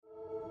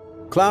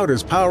Cloud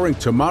is powering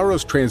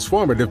tomorrow's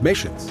transformative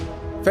missions.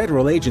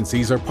 Federal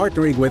agencies are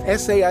partnering with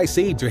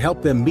SAIC to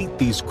help them meet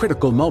these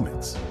critical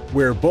moments,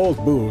 where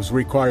bold moves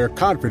require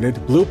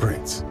confident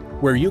blueprints,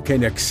 where you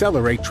can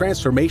accelerate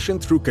transformation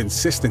through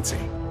consistency,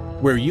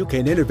 where you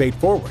can innovate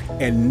forward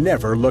and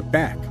never look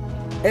back.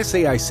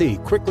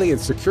 SAIC quickly and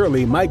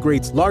securely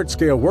migrates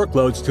large-scale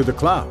workloads to the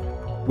cloud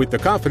with the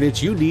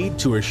confidence you need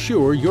to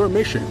assure your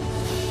mission.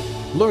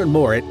 Learn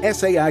more at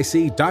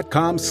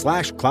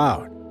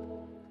SAIC.com/cloud.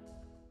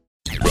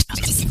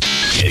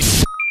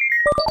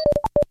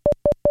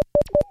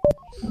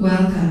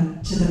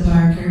 Welcome to the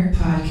Barker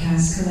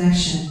Podcast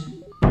Collection.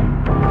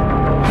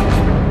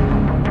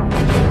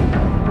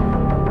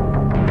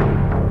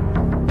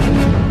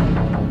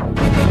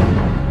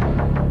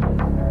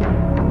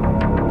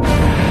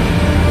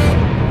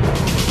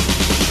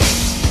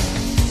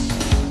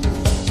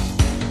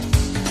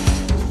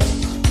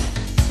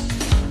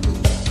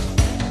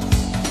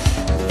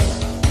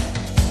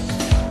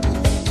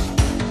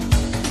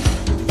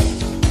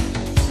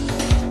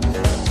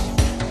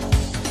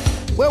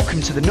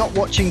 Welcome to the Not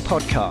Watching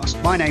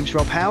Podcast. My name's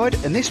Rob Howard,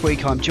 and this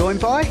week I'm joined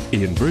by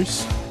Ian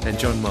Bruce and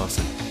John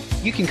Marson.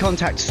 You can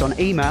contact us on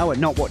email at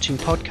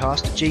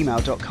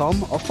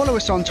notwatchingpodcast@gmail.com or follow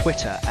us on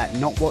Twitter at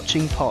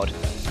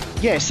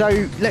notwatchingpod. Yeah,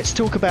 so let's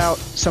talk about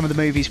some of the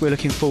movies we're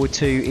looking forward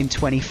to in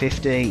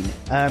 2015.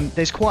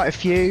 There's quite a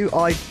few.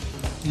 I've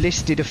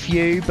listed a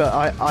few, but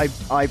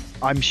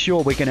I'm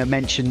sure we're going to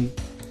mention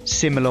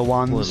similar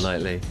ones. More than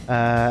likely.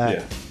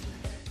 Yeah.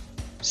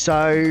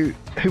 So,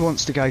 who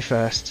wants to go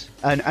first?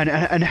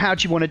 And how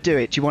do you want to do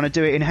it? Do you want to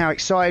do it in how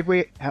excited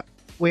we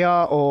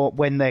are, or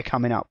when they're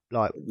coming up?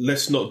 Like,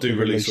 let's not do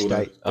release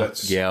order.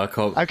 Yeah, I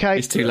can't. Okay,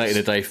 it's too late in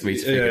the day for me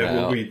to figure it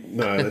out.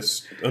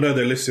 I know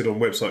they're listed on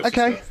websites and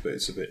stuff, but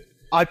it's a bit.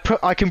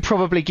 I can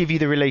probably give you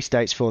the release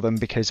dates for them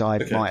because I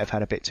might have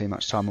had a bit too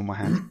much time on my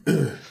hand.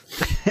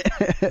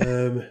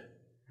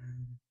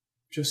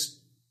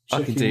 Just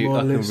I can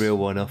reel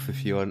one off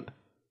if you want.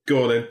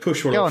 Go on then,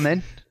 push one off. Go on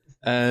then.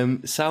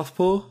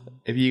 Southpaw.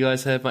 Have you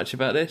guys heard much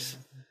about this?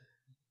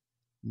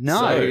 No.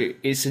 So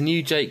it's a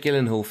new Jake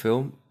Gyllenhaal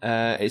film.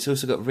 It's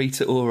also got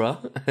Rita Ora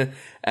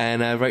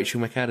and Rachel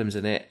McAdams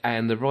in it,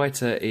 and the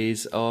writer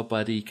is our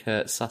buddy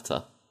Kurt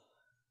Sutter.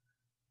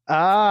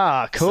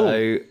 Ah, cool.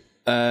 So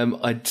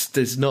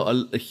there's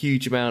not a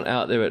huge amount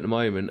out there at the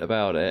moment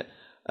about it,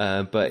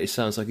 but it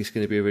sounds like it's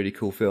going to be a really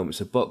cool film.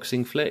 It's a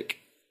boxing flick,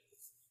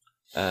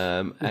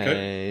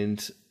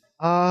 and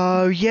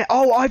oh yeah,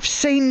 I've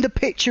seen the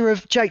picture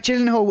of Jake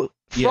Gyllenhaal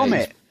from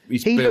it.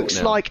 He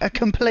looks like a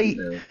complete.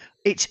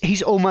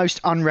 He's almost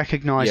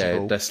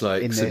unrecognisable. Yeah, that's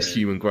like some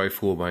human growth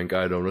hormone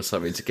going on or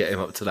something to get him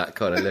up to that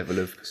kind of level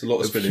of,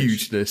 of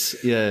hugeness.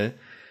 Yeah.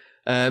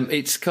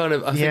 It's kind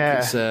of, I think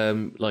it's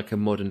like a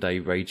modern day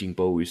Raging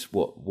Bull is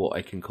what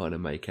I can kind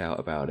of make out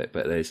about it,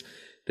 but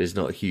there's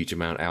not a huge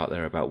amount out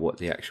there about what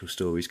the actual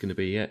story is going to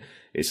be yet.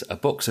 It's a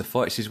boxer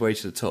fights his way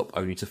to the top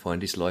only to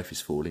find his life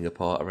is falling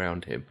apart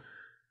around him.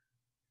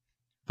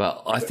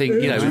 But I think,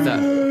 with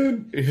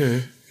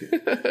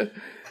that...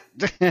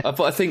 But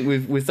I think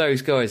with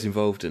those guys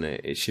involved in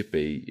it, it should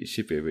be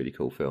a really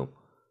cool film.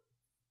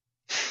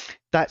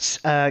 That's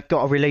got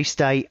a release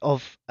date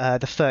of the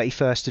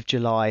 31st of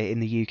July in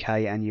the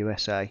UK and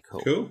USA.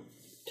 Cool.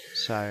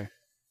 So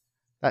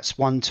that's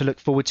one to look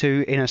forward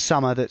to in a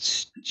summer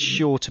that's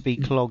sure to be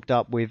clogged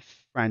up with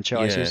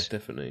franchises. Yeah,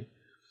 definitely.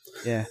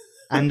 Yeah.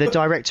 And the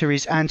director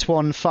is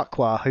Antoine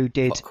Fuqua, who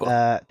did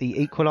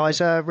The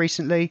Equalizer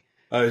recently.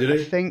 Oh, did he?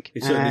 I think. He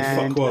certainly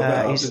Fuqua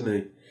that up, didn't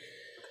he?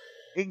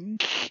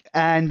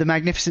 And The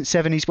Magnificent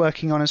Seven he's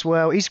working on as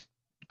well. He's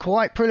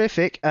quite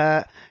prolific.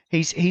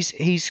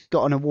 He's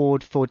got an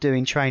award for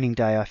doing Training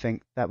Day, I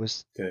think. That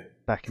was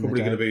back in the day.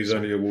 Probably going to be his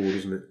only award,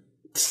 isn't it?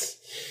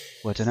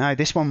 Well, I don't know.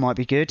 This one might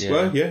be good. Yeah.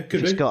 Well, yeah,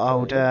 could be. It's got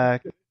old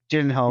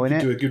Gyllenhaal in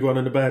it. Do a good one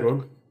and a bad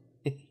one.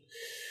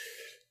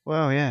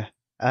 Well, yeah.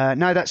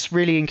 No, that's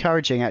really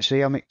encouraging,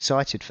 actually. I'm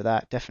excited for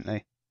that,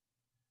 definitely.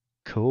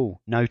 Cool.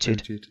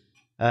 Noted.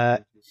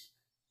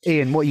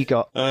 Ian, what you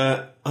got?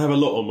 I have a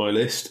lot on my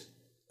list.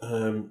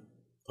 I'm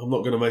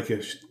not going to make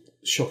a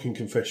shocking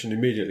confession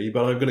immediately,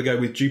 but I'm going to go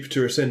with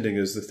Jupiter Ascending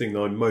as the thing that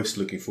I'm most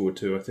looking forward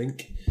to, I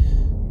think.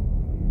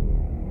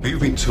 We've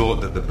been taught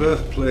that the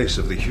birthplace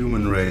of the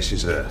human race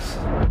is Earth,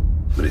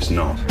 but it's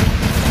not.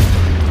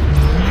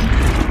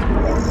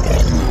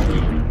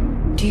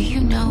 Do you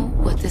know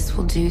what this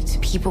will do to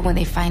people when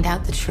they find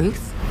out the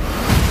truth?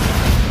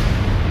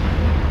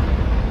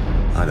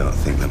 I don't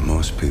think that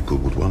most people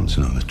would want to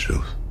know the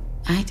truth.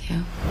 I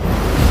do.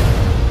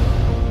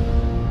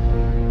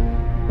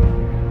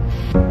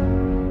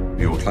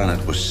 Your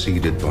planet was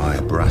seeded by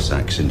Brass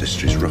Axe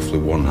Industries roughly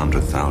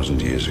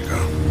 100,000 years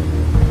ago.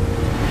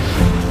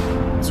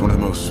 It's one of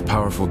the most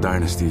powerful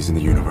dynasties in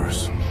the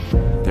universe.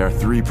 There are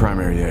 3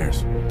 primary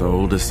heirs. The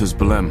oldest is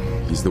Belem.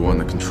 He's the one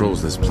that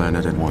controls this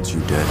planet and wants you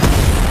dead.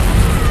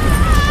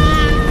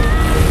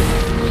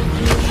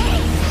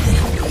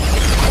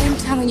 I'm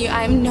telling you,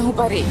 I'm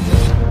nobody.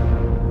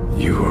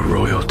 You are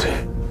royalty.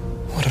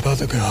 What about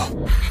the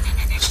girl?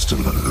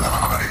 Still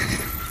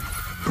alive.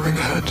 Bring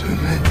her that to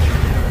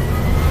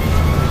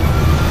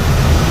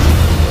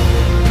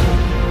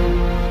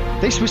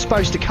me. This was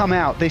supposed to come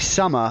out this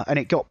summer, and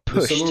it got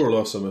pushed. This summer or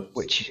last summer?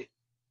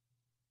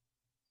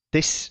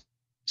 This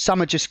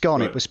summer just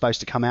gone, it was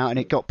supposed to come out, and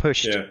it got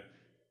pushed to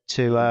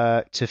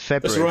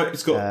February. That's right.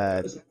 It's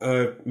got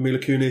Mila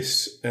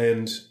Kunis,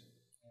 and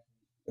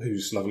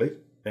who's lovely,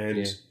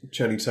 and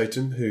Channing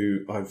Tatum,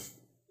 who I've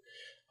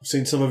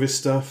seen some of his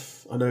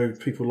stuff. I know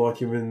people like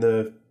him in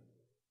the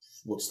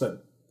what's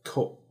that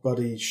cop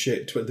buddy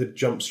shit, the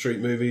Jump Street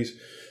movies.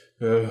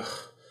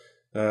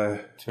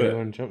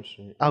 21 Jump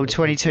Street. Oh,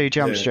 22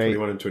 Jump Street.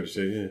 21 and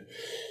 22,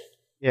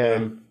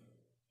 yeah.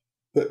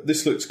 But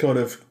this looks kind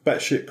of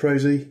batshit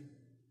crazy,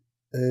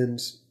 and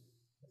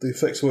the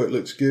effects work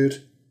looks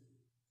good.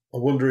 I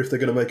wonder if they're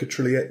going to make a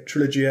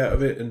trilogy out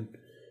of it and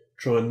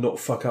try and not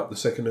fuck up the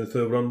second and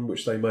third run,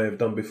 which they may have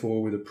done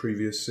before with a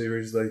previous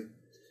series they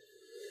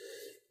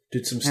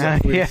did some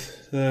stuff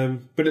with.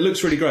 But it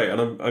looks really great,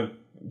 and I'm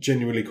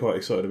genuinely quite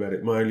excited about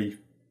it. My only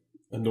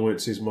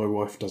annoyance is my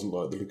wife doesn't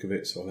like the look of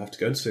it, so I'll have to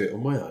go and see it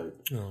on my own.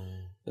 Oh.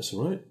 That's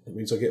all right. That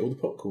means I get all the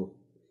popcorn.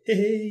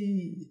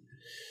 Hey.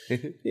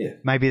 Yeah.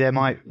 Maybe they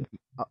might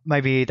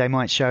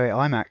show it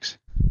IMAX.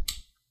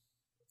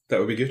 That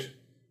would be good.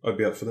 I'd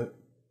be up for that.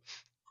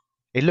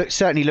 It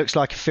certainly looks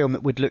like a film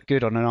that would look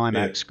good on an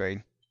IMAX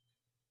screen.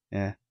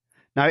 Yeah.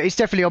 No, it's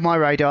definitely on my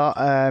radar.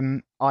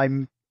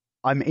 I'm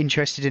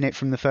interested in it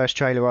from the first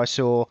trailer I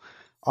saw.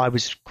 I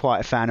was quite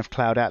a fan of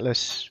Cloud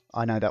Atlas.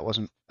 I know that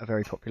wasn't a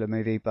very popular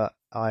movie, but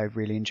I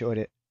really enjoyed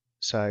it.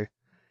 So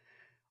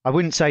I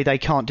wouldn't say they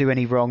can't do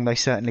any wrong. They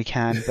certainly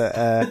can, but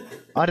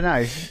I don't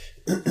know.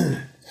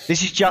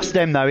 This is just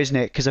them, though, isn't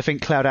it? Because I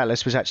think Cloud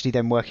Atlas was actually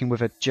them working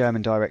with a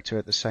German director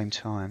at the same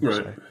time. Right.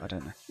 So I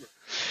don't know.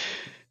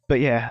 But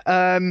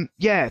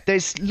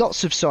there's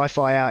lots of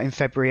sci-fi out in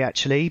February,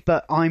 actually,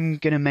 but I'm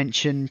going to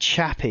mention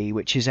Chappie,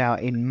 which is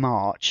out in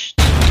March.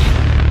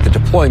 The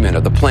deployment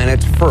of the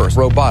planet's first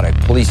robotic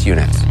police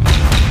units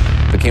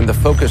became the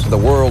focus of the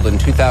world in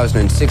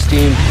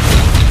 2016.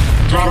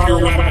 Drop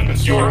your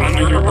weapons, you're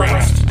under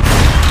arrest.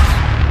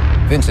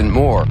 Vincent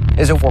Moore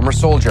is a former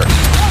soldier.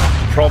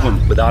 The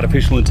problem with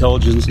artificial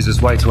intelligence is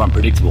it's way too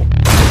unpredictable.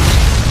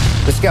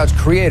 The Scout's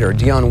creator,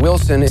 Dion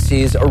Wilson,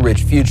 sees a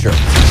rich future.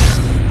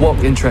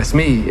 What interests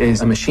me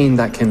is a machine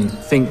that can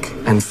think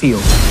and feel.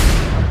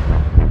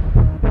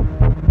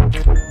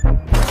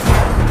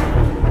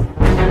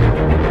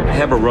 I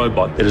have a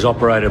robot that is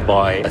operated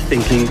by a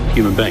thinking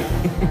human being.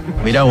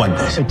 We don't want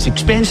this. It's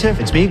expensive,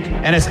 it's big,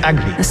 and it's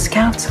ugly. The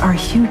Scouts are a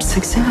huge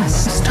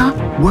success. Stop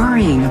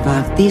worrying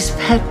about these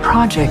pet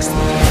projects.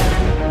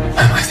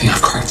 I think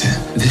I've cracked it.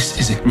 This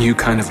is a new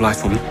kind of life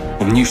form,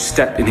 a new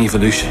step in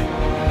evolution.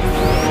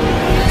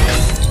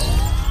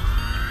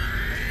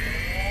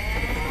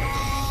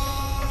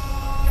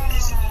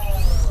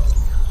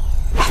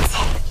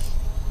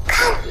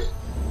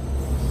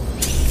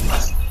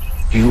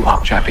 You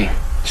are Chappie.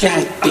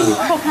 Chappie.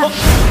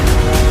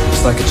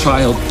 It's like a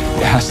child.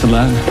 It has to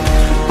learn.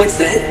 What's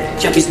that?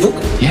 Chappie's book?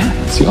 Yeah,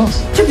 it's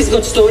yours. Chappie's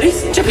got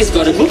stories. Chappie's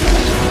got a book.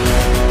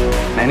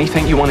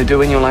 Anything you want to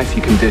do in your life,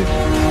 you can do.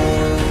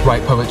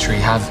 Write poetry,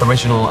 have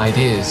original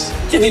ideas.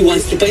 Chappie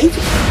wants to paint.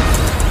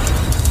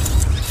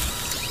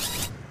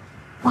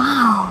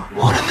 Wow.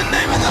 What in the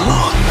name of the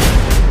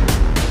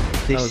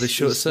Lord? The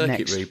Short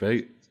Circuit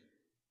reboot.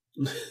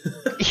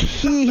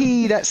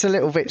 That's a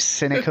little bit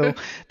cynical.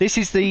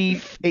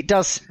 It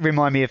does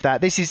remind me of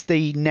that. This is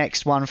the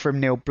next one from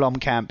Neil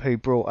Blomkamp, who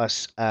brought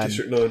us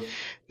District 9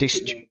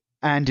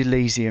 and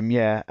Elysium.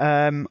 Yeah,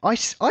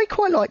 I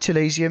quite liked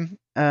Elysium.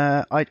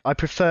 I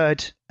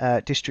preferred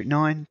District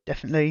 9,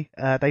 definitely.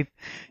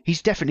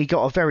 He's definitely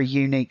got a very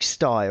unique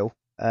style,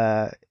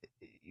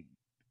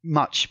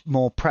 much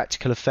more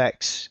practical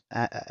effects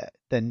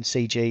than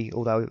CG,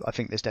 although I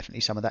think there's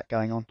definitely some of that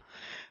going on.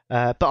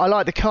 But I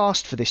like the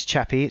cast for this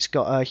Chappie. It's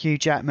got Hugh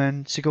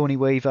Jackman, Sigourney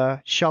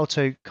Weaver,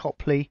 Sharlto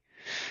Copley,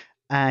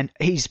 and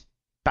he's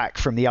back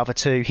from the other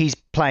two. He's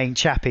playing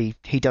Chappie.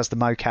 He does the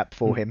mocap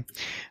for him.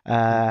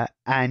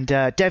 And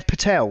Dev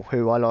Patel,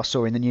 who I last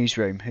saw in the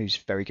Newsroom, who's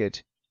very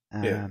good.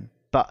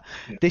 But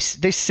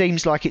this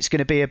seems like it's going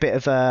to be a bit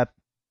of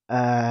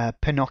a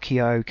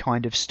Pinocchio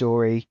kind of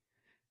story.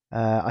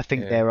 I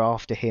think they're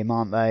after him,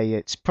 aren't they?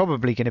 It's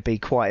probably going to be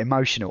quite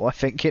emotional, I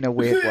think, in a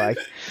weird way.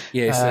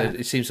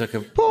 It seems like a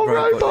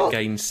robot that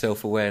gains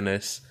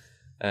self-awareness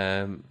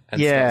and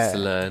starts to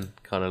learn,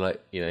 kind of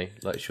like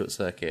Short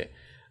Circuit.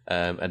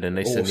 And then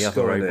they send the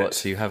other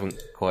robots who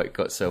haven't quite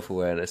got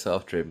self-awareness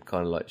after him,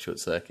 kind of like Short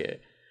Circuit.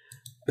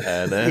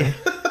 And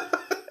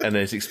and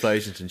there's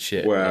explosions and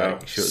shit. Wow,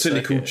 like Short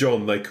cynical Circuit.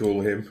 John, they call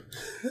him.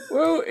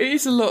 Well, it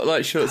is a lot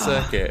like Short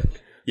Circuit.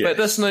 Yes. But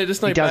that's no he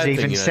bad does thing.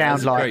 even sound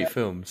it's like a great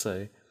film.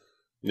 So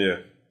yeah,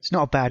 it's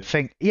not a bad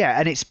thing. Yeah,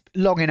 and it's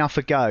long enough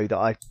ago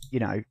that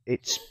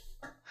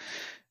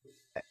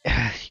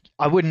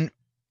I wouldn't.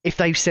 If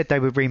they said they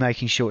were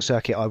remaking Short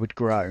Circuit, I would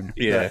groan.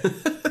 Yeah,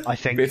 I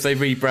think but if they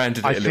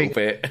rebranded it a little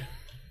bit,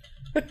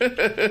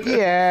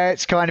 yeah,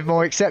 it's kind of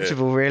more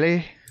acceptable,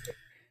 really.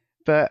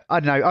 But I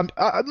don't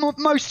know.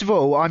 Most of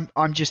all,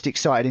 I'm just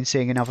excited in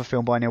seeing another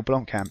film by Neil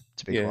Blomkamp,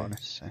 to be quite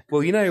honest. So.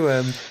 Well,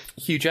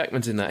 Hugh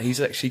Jackman's in that.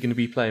 He's actually going to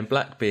be playing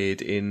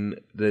Blackbeard in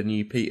the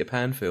new Peter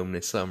Pan film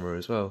this summer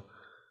as well.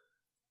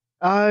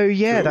 Oh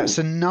yeah, that's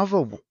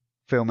another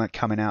film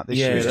coming out this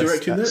year. Who's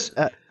directing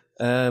that?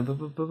 I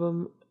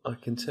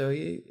can tell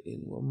you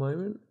in one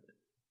moment.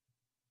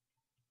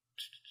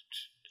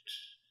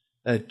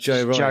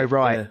 Joe Wright. Joe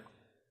Wright.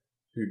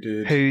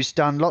 Yeah. Who's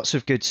done lots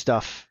of good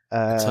stuff.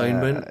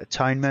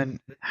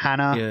 Atonement,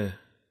 Hannah. Yeah.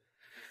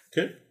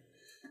 Okay.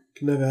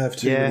 Can never have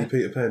too many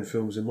Peter Pan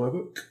films in my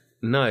book.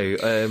 No.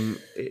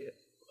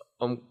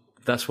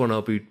 That's one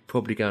I'll be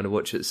probably going to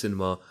watch at the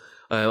cinema.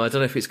 I don't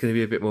know if it's going to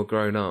be a bit more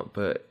grown up,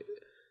 but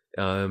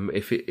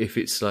if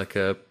it's like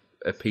a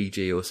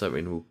PG or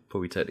something, we'll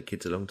probably take the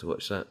kids along to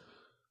watch that.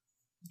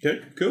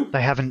 Okay, cool.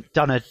 They haven't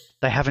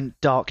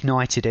Dark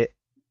Knighted it.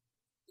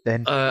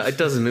 Then it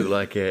doesn't look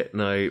like it.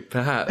 No,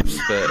 perhaps,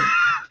 but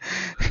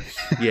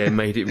yeah,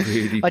 made it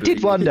really. I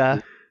did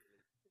wonder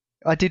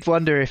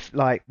if,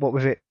 like, what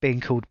with it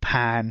being called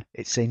Pan,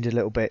 it seemed a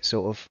little bit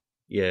sort of.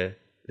 Yeah,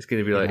 it's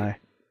going to be like I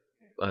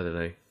don't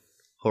know,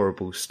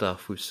 horrible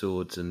stuff with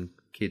swords and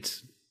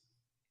kids.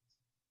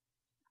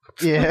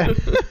 Yeah.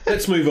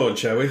 Let's move on,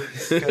 shall we?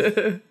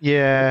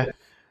 Yeah.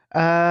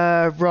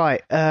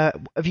 Right.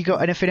 Have you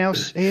got anything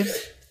else, Ian?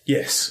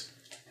 Yes.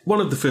 One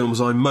of the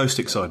films I'm most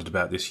excited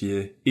about this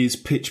year is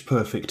Pitch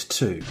Perfect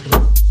 2.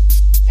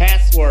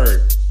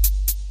 Password.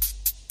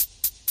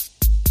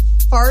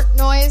 Fart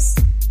noise.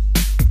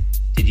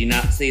 Did you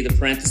not see the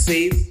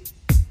parentheses?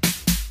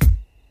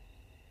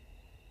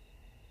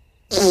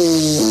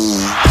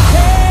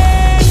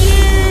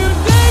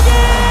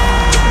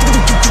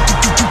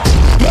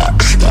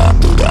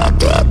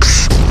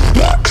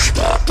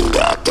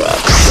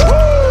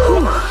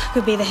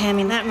 Could be the ham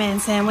in that man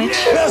sandwich.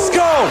 Let's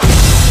go!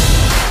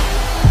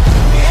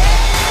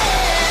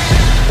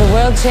 The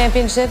World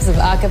Championships of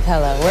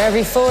Acapella, where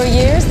every 4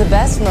 years the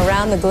best from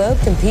around the globe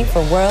compete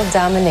for world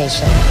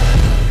domination.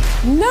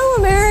 No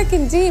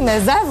American team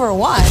has ever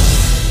won.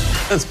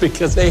 That's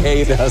because they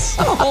hate us.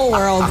 The whole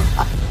world.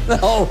 The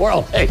whole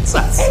world hates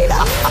us.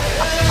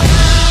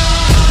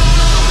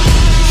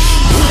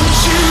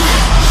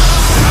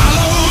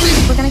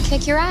 We're gonna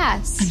kick your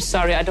ass. I'm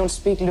sorry, I don't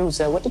speak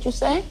loser. What did you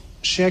say?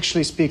 She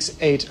actually speaks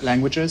 8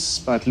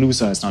 languages, but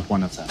loser is not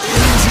one of them.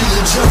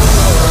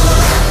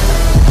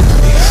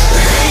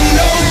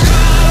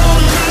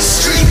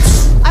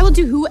 I will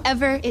do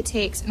whoever it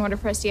takes in order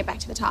for us to get back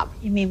to the top.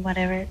 You mean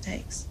whatever it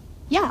takes?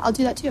 Yeah, I'll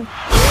do that too.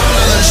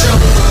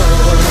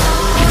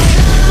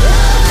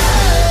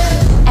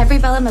 Every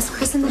Bella must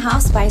christen the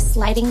house by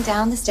sliding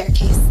down the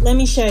staircase. Let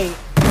me show you.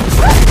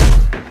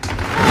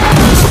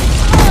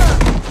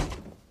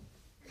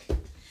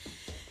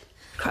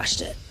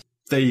 Crushed it.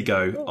 There you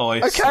go.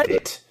 I said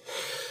it.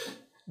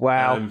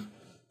 Wow.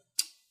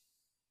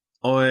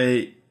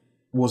 I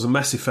was a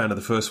massive fan of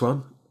the first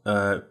one.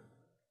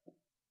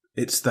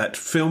 It's that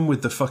film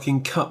with the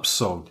fucking Cup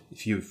song.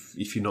 If you've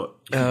not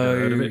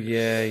heard of it,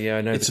 yeah,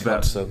 I know. It's the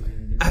about Cup song.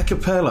 a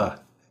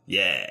cappella.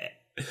 Yeah,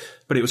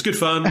 but it was good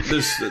fun.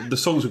 The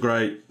songs were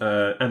great.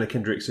 Anna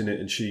Kendrick's in it,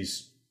 and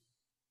she's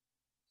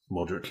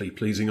moderately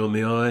pleasing on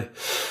the eye.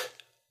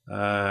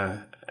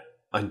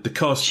 And the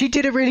cast. She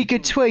did a really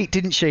good tweet,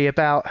 didn't she?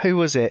 About who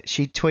was it?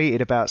 She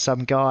tweeted about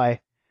some guy,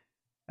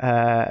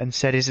 and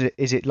said, "Is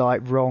it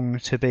like wrong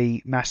to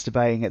be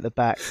masturbating at the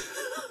back?"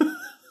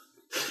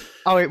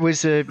 Oh, it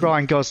was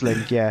Ryan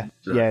Gosling. Yeah,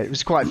 it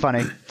was quite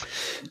funny.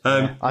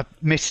 I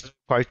missed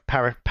para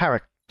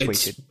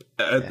tweeted.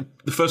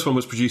 The first one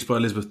was produced by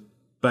Elizabeth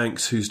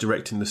Banks, who's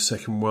directing the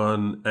second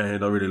one,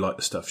 and I really like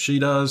the stuff she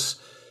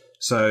does.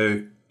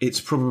 So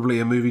it's probably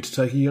a movie to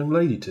take a young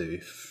lady to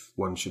if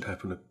one should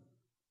happen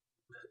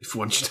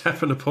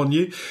upon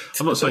you.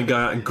 I'm not saying go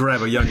out and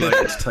grab a young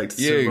lady to take to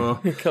the cinema.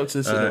 Come to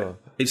the cinema.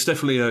 It's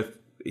definitely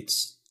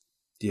it's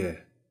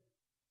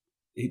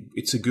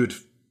a good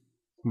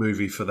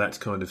movie for that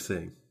kind of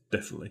thing.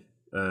 Definitely.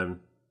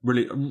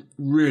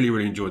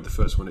 Really enjoyed the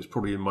first one. It's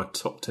probably in my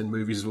top 10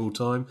 movies of all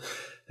time.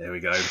 There we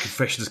go. The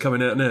Confession's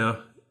coming out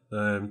now.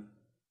 And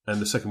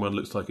the second one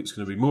looks like it's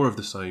going to be more of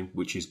the same,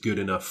 which is good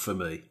enough for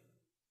me.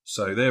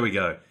 So there we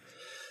go.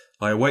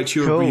 I await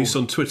your reviews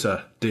on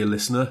Twitter, dear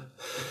listener.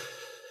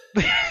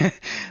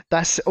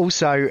 That's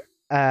also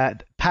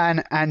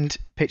Pan and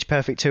Pitch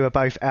Perfect 2 are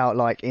both out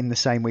like in the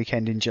same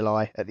weekend in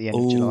July, at the end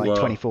of July,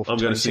 24th I'm and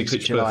 26th going to see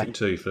Pitch July. Perfect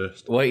 2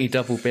 first. Why don't you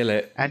double bill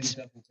it?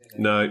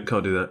 No,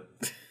 can't do that.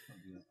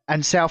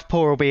 And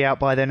Southpaw will be out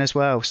by then as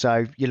well,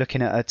 so you're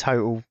looking at a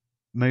total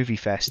movie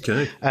fest.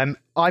 Okay. I'm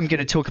going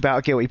to talk about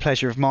a guilty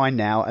pleasure of mine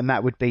now, and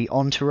that would be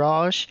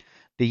Entourage,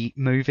 the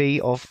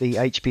movie of the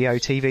HBO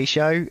TV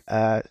show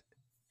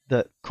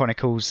that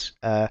chronicles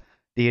the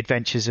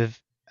adventures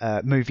of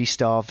movie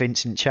star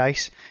Vincent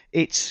Chase.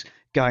 It's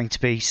going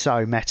to be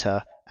so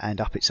meta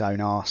and up its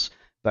own arse,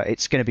 but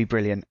it's going to be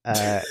brilliant.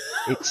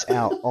 It's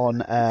out on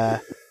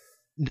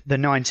the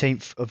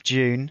 19th of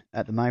June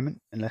at the moment,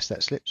 unless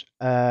that slips.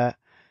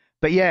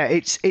 But yeah,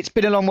 it's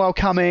been a long while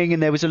coming,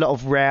 and there was a lot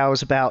of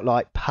rows about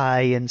like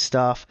pay and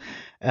stuff.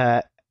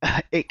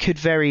 It could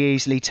very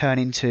easily turn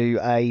into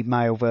a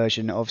male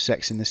version of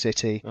Sex and the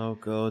City. Oh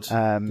God!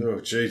 Oh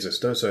Jesus!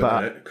 Don't say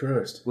that,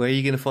 Christ! Where are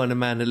you going to find a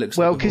man that looks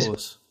like a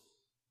horse?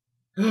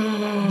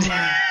 Wow!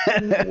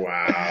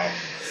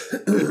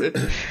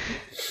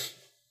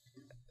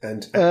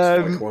 And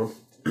like one.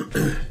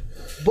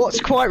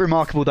 What's quite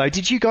remarkable, though,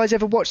 did you guys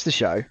ever watch the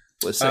show?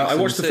 I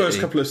watched the first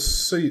couple of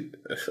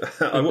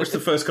I watched the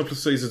first couple of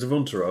seasons of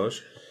Entourage.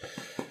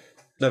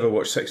 Never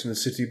watched Sex and the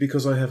City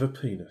because I have a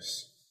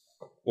penis.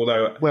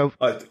 Although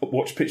I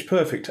watched Pitch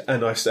Perfect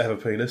and I still have a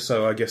penis,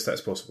 so I guess that's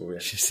possible, yeah.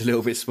 Just a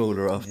little bit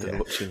smaller after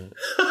watching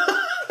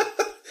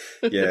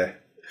it. Yeah.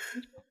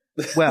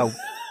 Well,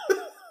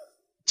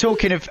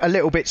 talking of a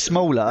little bit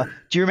smaller,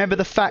 do you remember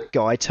the fat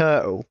guy,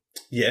 Turtle?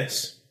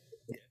 Yes.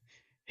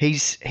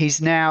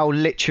 He's now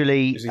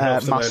literally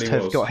must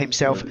have got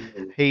himself.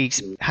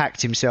 He's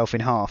hacked himself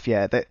in half.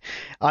 Yeah,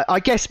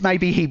 I guess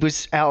maybe he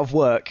was out of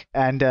work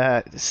and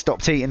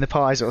stopped eating the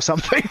pies or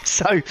something.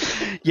 So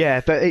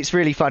yeah, but it's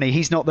really funny.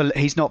 He's not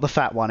the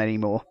fat one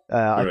anymore.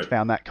 I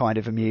found that kind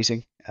of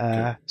amusing.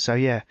 So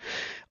yeah,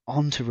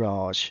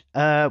 Entourage.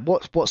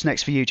 What's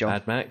next for you, John?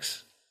 Mad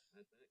Max.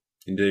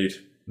 Indeed.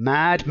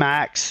 Mad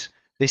Max.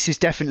 This is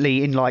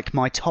definitely in like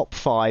my top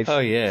 5. Oh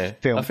yeah,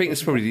 film. I think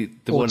it's probably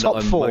the one that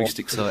I'm most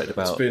excited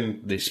about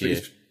this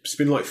year. It's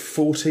been like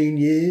 14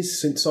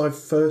 years since I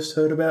first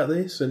heard about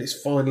this, and it's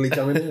finally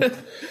coming out.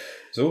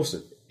 It's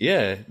awesome.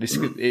 Yeah,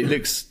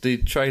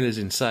 the trailer's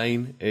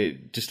insane.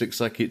 It just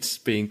looks like it's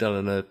being done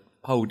on a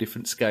whole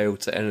different scale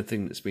to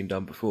anything that's been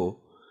done before.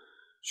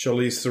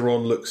 Charlize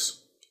Theron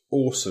looks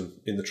awesome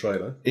in the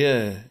trailer.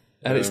 Yeah,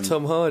 and it's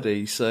Tom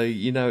Hardy, so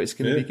you know it's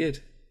going to be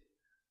good.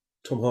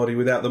 Tom Hardy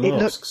without the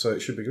mask, so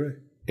it should be great.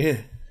 Yeah.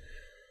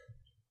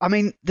 I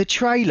mean, the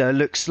trailer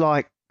looks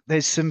like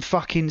there's some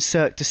fucking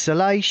Cirque du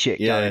Soleil shit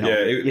going on. Yeah,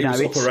 it was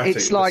operatic,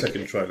 it's like, the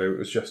second trailer. It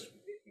was just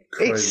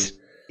crazy.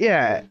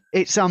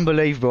 It's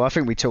unbelievable. I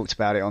think we talked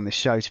about it on this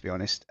show, to be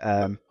honest.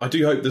 I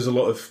do hope there's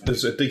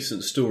a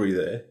decent story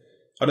there.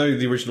 I know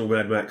the original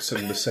Mad Max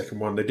and the second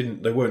one,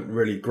 they weren't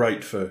really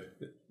great for...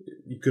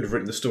 You could have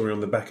written the story on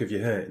the back of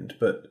your hand,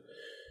 but...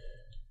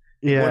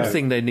 Yeah. One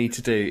thing they need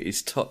to do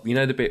is top. You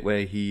know the bit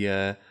where he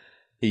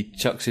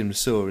chucks him the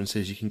saw and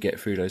says you can get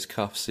through those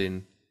cuffs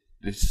in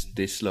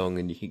this long,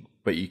 and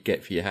but you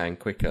get for your hand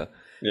quicker.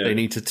 Yeah. They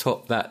need to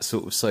top that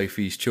sort of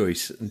Sophie's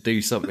Choice and do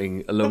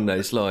something along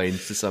those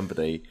lines to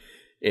somebody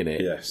in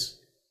it. Yes,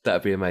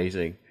 that'd be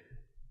amazing.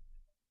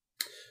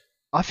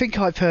 I think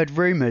I've heard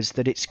rumours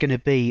that it's going to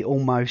be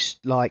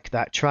almost like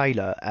that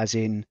trailer, as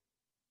in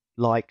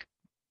like.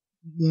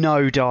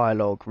 No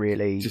dialogue,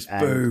 really. Just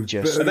boom.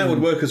 And that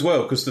would work as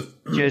well, because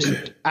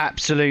just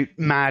absolute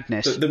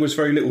madness. There was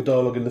very little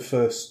dialogue in the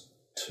first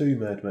 2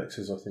 Mad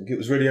Maxes, I think. It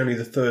was really only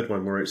the third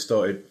one where it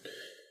started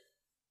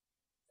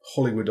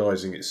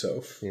Hollywoodizing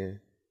itself. Yeah.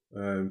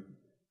 And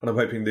I'm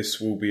hoping this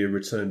will be a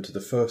return to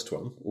the first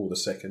one, or the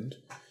second,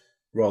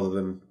 rather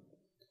than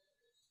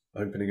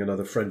opening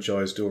another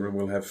franchise door and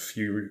we'll have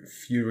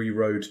Fury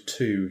Road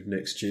 2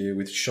 next year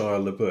with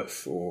Shia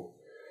LaBeouf or...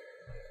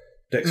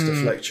 Dexter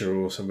Fletcher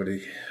or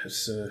somebody.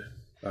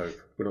 We're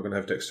not going to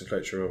have Dexter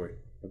Fletcher, are we?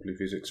 I believe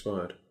he's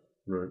expired.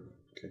 Right.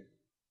 Okay.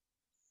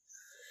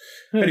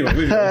 Anyway,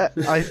 moving on.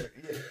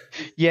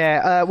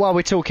 While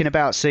we're talking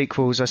about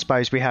sequels, I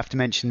suppose we have to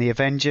mention the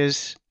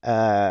Avengers.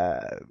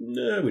 No,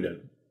 we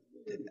don't.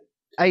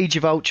 Age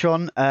of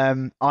Ultron.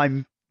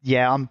 I'm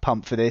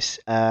pumped for this.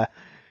 I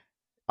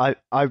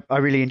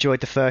really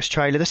enjoyed the first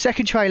trailer. The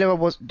second trailer I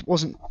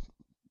wasn't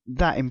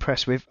that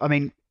impressed with. I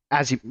mean,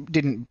 as it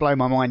didn't blow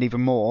my mind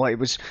even more, it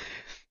was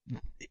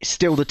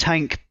still the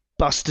tank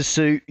buster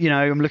suit. You know,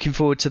 I'm looking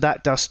forward to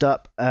that dust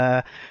up.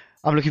 I'm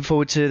looking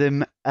forward to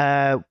them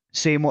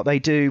seeing what they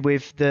do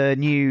with the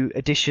new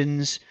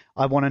additions.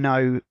 I want to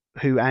know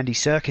who Andy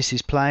Serkis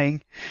is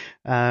playing.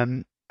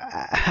 And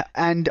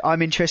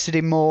I'm interested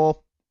in more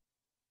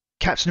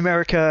Captain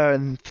America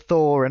and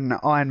Thor and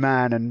Iron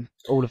Man and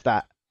all of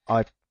that.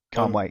 I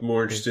can't wait.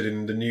 More interested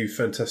in the new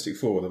Fantastic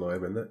Four than I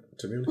am in that,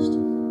 to be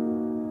honest.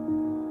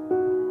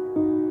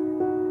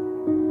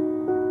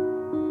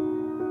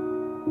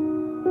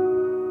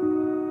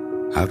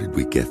 How did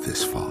we get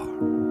this far?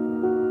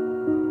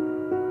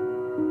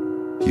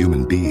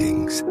 Human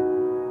beings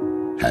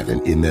have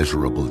an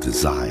immeasurable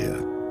desire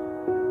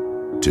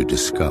to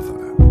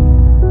discover,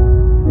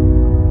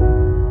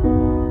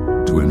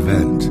 to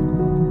invent,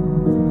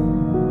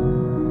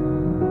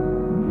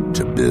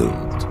 to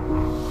build.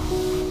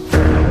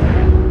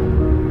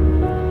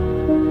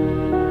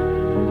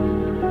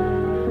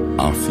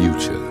 Our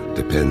future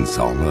depends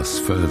on us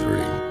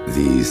furthering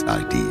these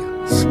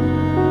ideas.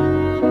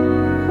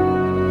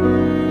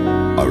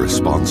 A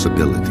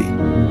responsibility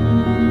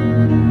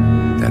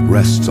that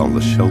rests on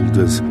the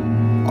shoulders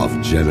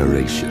of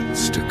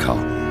generations to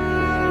come.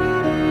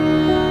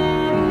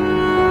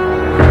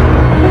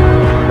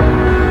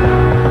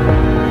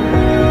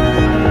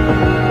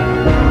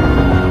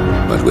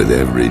 But with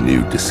every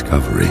new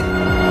discovery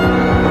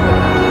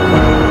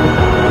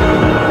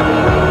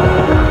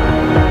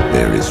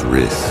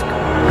risk.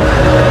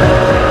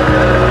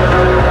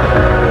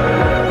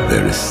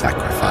 There is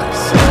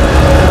sacrifice.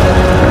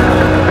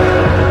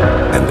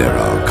 And there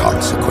are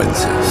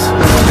consequences.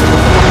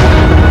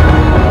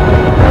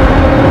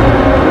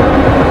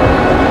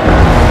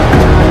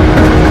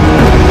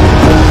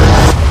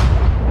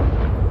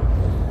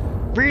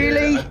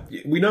 Really?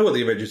 We know what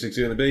the Avengers is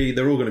going to be.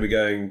 They're all going to be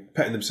going,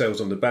 patting themselves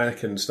on the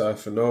back and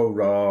stuff, and oh,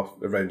 rah,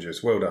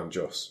 Avengers. Well done,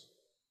 Joss.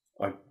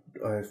 I'm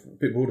a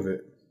bit bored of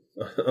it.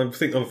 I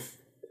think I've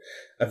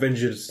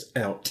Avengers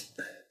out.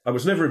 I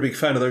was never a big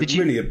fan of those.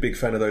 Really, a big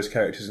fan of those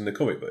characters in the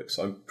comic books.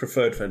 I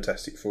preferred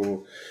Fantastic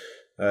Four.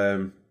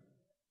 Yeah,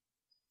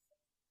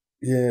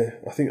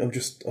 I think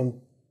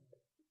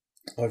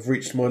I've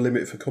reached my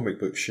limit for comic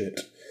book shit.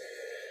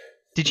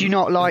 Did you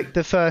not like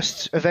the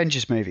first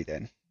Avengers movie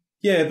then?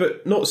 Yeah,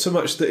 but not so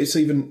much that it's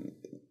even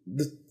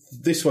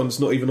this one's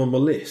not even on my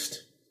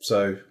list.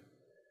 So,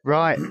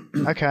 right,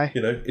 okay.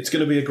 You know, it's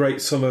going to be a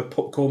great summer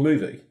popcorn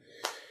movie.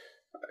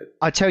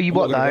 I tell you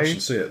what, though. I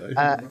should see it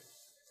though.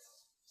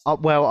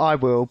 Well, I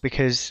will,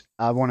 because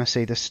I want to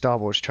see the Star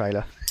Wars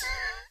trailer.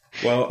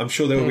 Well, I'm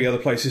sure there will be other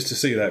places to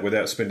see that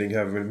without spending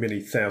however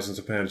many thousands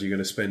of pounds you're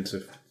going to spend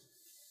to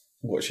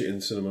watch it in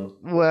the cinema.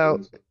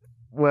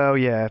 Well,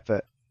 yeah,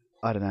 but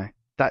I don't know.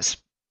 That's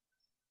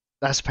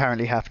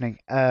apparently happening.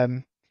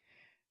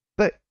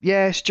 But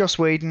yeah, it's Joss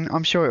Whedon.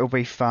 I'm sure it'll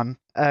be fun.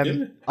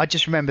 I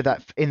just remember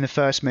that in the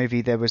first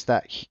movie there was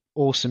that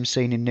awesome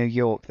scene in New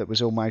York that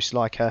was almost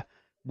like a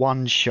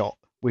one shot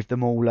with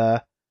them all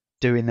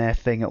doing their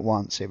thing at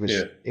once. It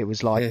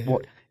was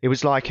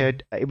like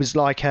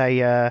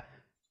a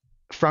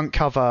front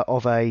cover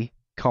of a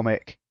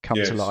comic come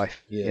to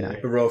life. Yeah, you know,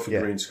 hurrah for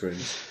green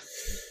screens.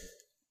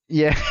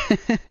 Yeah,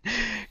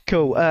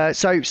 cool.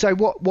 So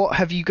what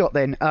have you got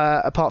then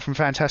apart from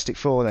Fantastic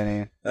Four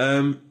then,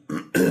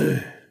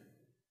 Ian?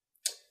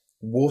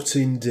 What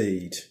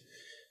indeed?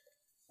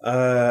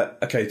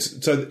 Okay,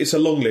 so it's a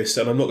long list,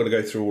 and I'm not going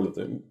to go through all of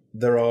them.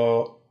 There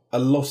are a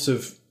lot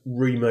of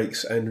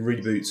remakes and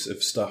reboots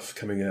of stuff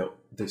coming out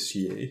this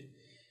year,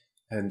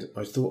 and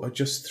I thought I'd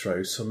just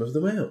throw some of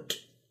them out.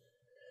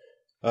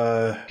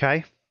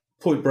 Okay.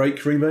 Point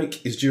Break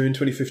remake is due in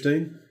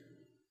 2015.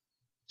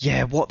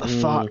 Yeah, what the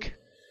fuck?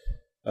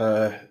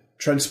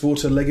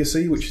 Transporter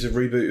Legacy, which is a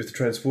reboot of the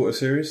Transporter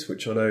series,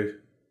 which I know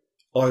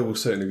I will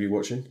certainly be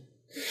watching.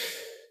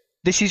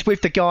 This is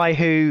with the guy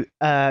who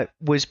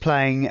was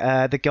playing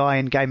the guy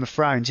in Game of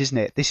Thrones, isn't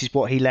it? This is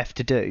what he left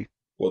to do.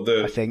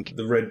 I think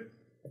the Red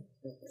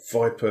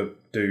Viper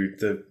dude,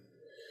 the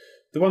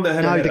one that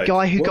had no, the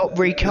guy who got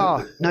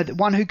recast. No, the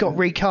one who got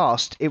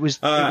recast. It was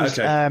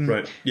okay,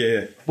 right,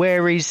 yeah.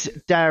 Where is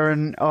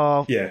Darren?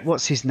 Oh, yeah.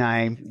 What's his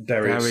name?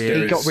 Darius.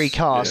 He got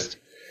recast. Yeah.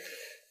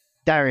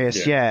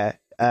 Darius, yeah.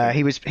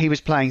 He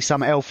was playing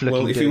some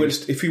elf-looking dude. Well,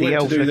 if he went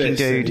to do this,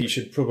 then he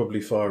should probably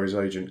fire his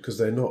agent, because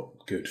they're not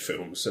good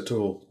films at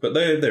all. But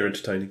they're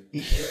entertaining.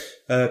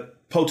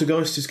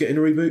 Poltergeist is getting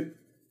a reboot.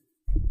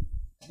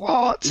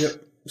 What?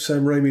 Yep.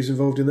 Sam Raimi's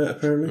involved in that,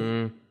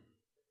 apparently.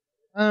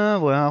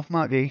 Well,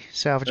 might be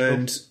salvageable.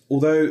 And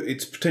although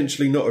it's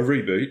potentially not a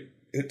reboot,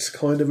 it's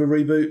kind of a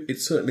reboot.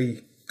 It's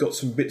certainly got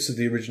some bits of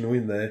the original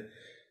in there.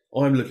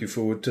 I'm looking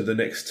forward to the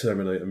next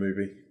Terminator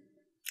movie.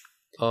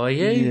 Are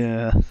you?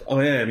 Yeah.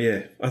 I am,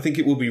 yeah. I think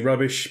it will be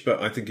rubbish,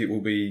 but I think it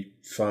will be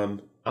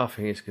fun. I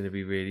think it's going to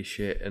be really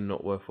shit and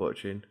not worth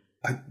watching.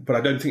 But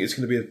I don't think it's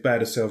going to be as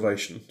bad as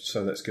Salvation,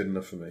 so that's good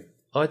enough for me.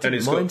 I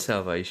didn't mind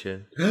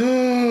Salvation.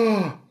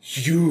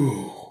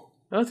 You...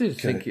 I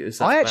didn't think it was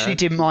that I actually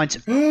didn't mind.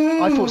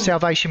 I thought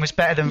Salvation was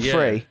better than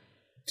 3.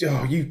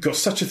 Oh, you got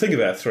such a thing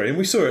about 3, and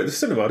we saw it at the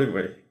cinema, didn't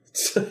we?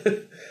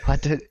 I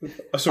did.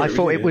 I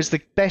thought it was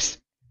the best.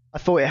 I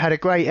thought it had a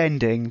great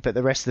ending, but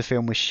the rest of the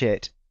film was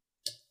shit.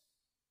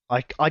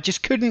 I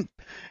just couldn't.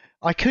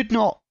 I could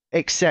not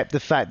accept the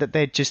fact that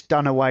they'd just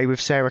done away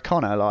with Sarah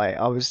Connor. Like,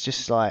 I was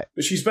just like.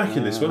 But she's back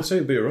in this one, so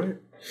it'll be alright.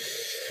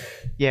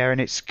 Yeah, and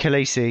it's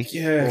Khaleesi.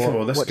 Yeah, come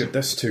on, that's good.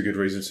 That's 2 good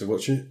reasons to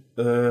watch it.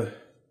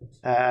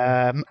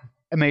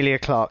 Emilia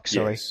Clarke,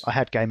 sorry. Yes. I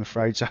had Game of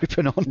Thrones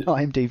open on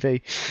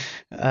IMDb.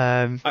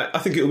 I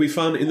think it'll be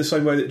fun in the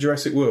same way that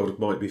Jurassic World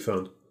might be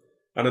fun.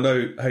 And I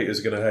know haters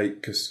are going to hate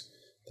because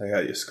they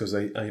hate us because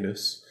they ain't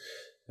us,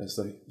 as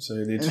they say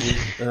in the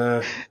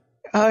interview.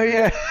 Oh,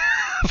 yeah.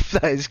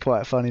 That is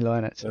quite a funny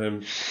line,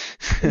 actually.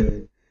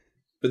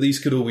 But these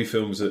could all be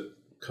films that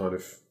kind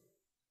of,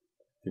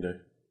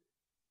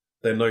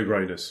 they're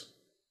no-brainers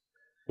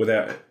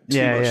without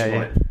too much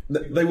hype.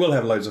 Yeah. They will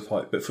have loads of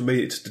hype, but for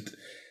me,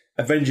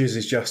 Avengers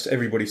is just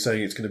everybody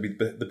saying it's going to be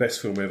the best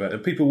film ever,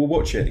 and people will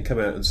watch it and come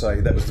out and say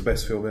that was the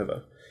best film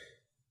ever,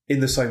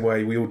 in the same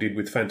way we all did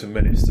with Phantom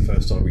Menace the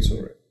first time we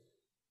saw it.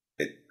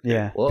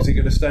 Is it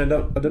going to stand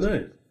up? I don't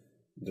know.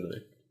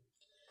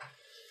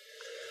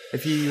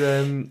 If you,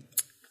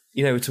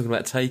 we're talking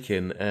about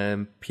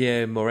Taken,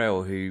 Pierre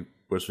Morel, who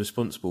was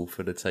responsible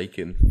for the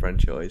Taken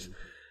franchise,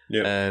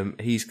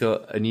 he's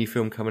got a new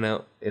film coming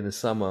out in the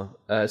summer,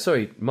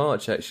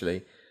 March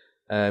actually,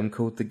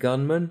 called The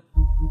Gunman.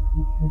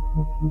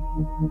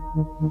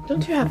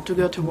 Don't you have to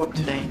go to work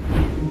today?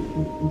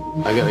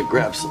 I gotta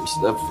grab some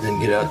stuff and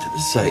get out to the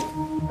site.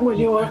 Will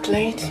you work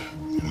late?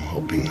 I'm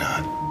hoping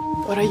not.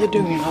 What are you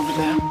doing over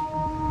there?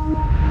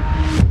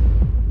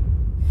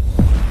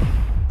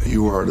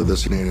 You are the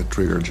designated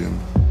trigger, Jim.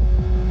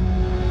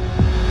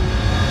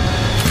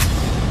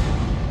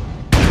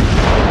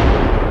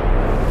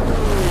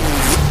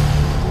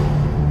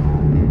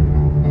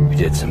 We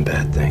did some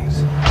bad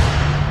things.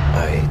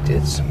 I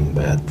did some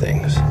bad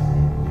things.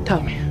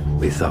 Tell me.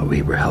 We thought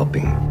we were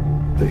helping,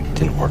 but it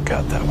didn't work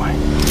out that way.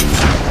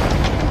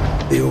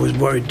 You always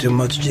worried too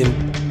much,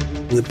 Jim.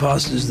 The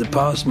past is the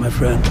past, my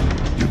friend.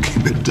 You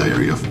keep a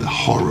diary of the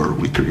horror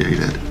we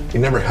created. It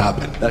never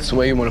happened. That's the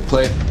way you want to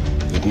play it?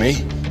 With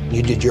me?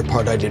 You did your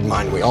part, I did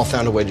mine. We all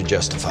found a way to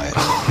justify it.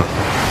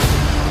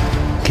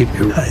 Keep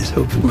your eyes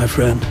open, my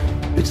friend.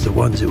 It's the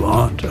ones who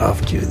aren't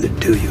after you that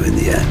do you in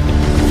the end.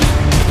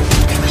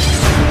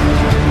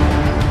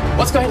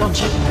 What's going on,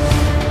 Jim?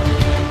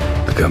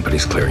 The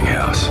company's clearing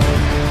house.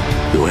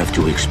 You'll have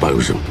to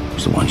expose them.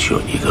 It's the one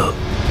shot you got.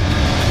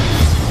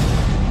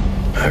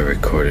 I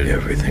recorded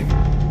everything.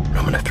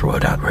 I'm gonna throw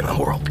it out where the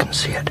world can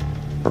see it.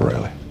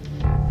 Really?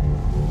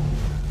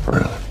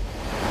 Really?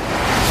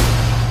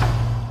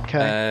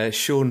 Okay.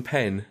 Sean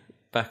Penn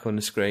back on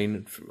the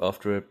screen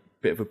after a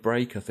bit of a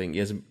break. I think he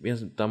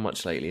hasn't done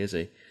much lately, has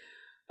he?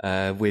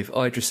 With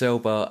Idris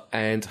Elba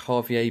and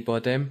Javier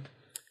Bardem.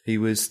 He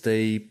was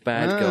the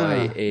bad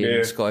guy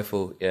in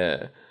Skyfall.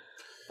 Yeah.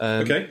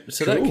 Okay.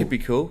 So cool. that could be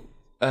cool.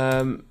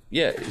 So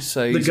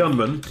the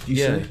gunman. You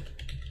say?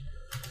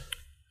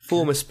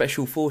 Former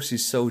Special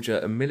Forces soldier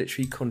and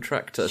military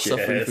contractor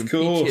suffering from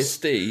course.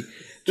 PTSD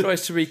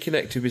tries to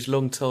reconnect with his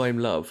long-time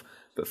love,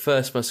 but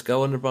first must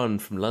go on the run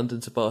from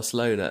London to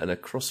Barcelona and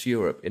across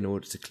Europe in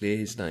order to clear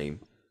his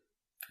name.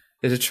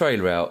 There's a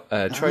trailer out.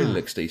 Trailer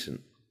looks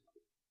decent.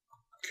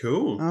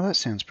 Cool. Oh, that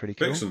sounds pretty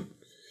cool. Excellent.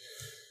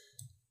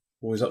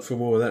 Always up for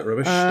more of that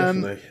rubbish,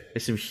 definitely.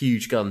 There's some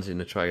huge guns in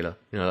the trailer.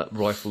 You know, like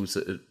rifles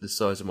that are the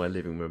size of my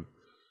living room.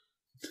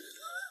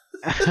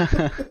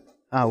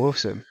 Oh,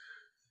 awesome.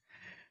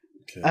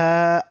 Okay.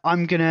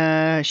 I'm going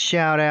to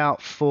shout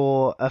out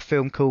for a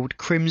film called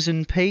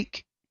Crimson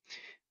Peak,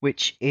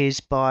 which is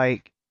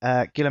by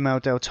Guillermo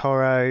del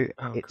Toro.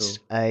 It's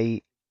cool.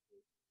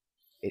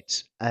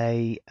 It's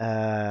a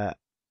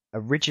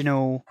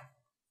original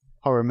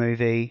horror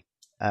movie.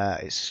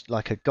 It's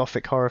like a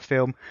gothic horror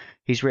film.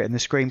 He's written the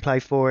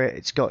screenplay for it.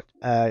 It's got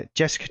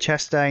Jessica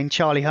Chastain,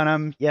 Charlie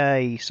Hunnam,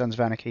 yay, Sons of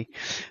Anarchy,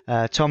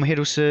 Tom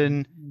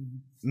Hiddleston,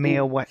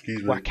 Mia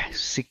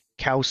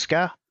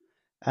Wasikowska.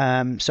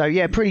 So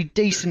yeah, pretty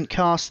decent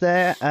cast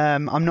there.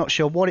 I'm not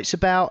sure what it's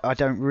about. I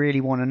don't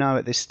really want to know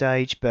at this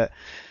stage, but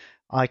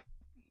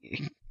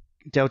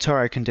Del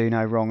Toro can do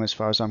no wrong as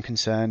far as I'm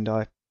concerned.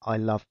 I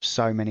love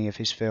so many of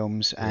his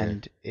films,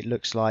 and it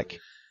looks like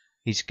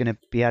he's going to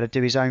be able to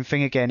do his own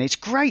thing again. It's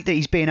great that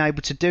he's being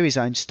able to do his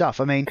own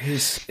stuff. I mean,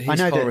 his I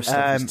know horror that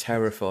stuff is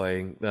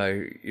terrifying,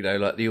 though. You know,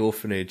 like The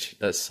Orphanage.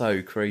 That's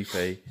so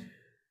creepy.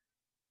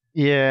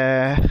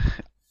 Yeah,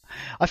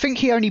 I think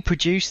he only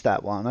produced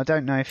that one. I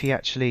don't know if he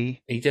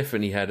actually. He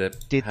definitely had a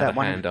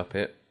hand up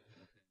it.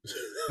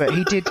 But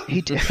he did.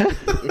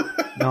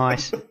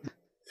 Nice.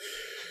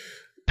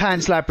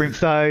 Pan's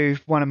Labyrinth, though,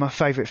 one of my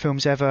favourite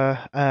films ever.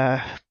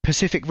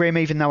 Pacific Rim,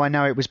 even though I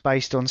know it was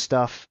based on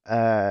stuff,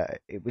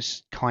 it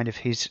was kind of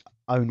his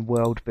own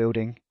world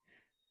building.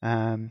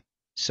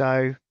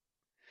 So,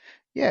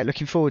 yeah,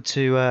 looking forward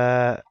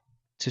to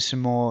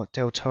some more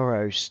Del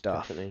Toro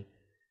stuff. Definitely.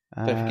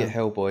 Don't forget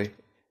Hellboy.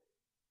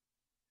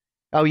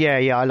 Oh yeah,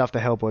 I love the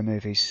Hellboy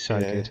movies. So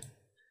good.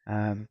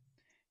 I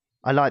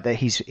like that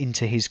he's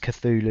into his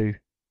Cthulhu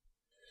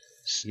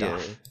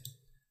stuff. Yeah.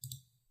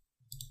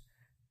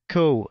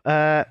 Cool.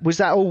 Was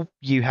that all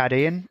you had,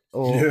 Ian?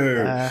 Or,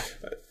 no.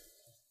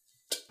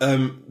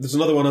 There's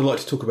another one I'd like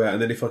to talk about,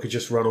 and then if I could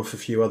just run off a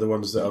few other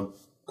ones that I'm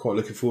quite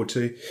looking forward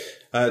to.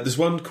 There's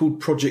one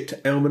called Project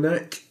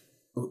Almanac,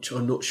 which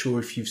I'm not sure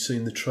if you've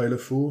seen the trailer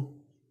for.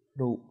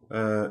 No.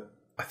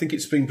 I think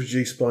it's being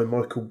produced by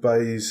Michael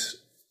Bay's...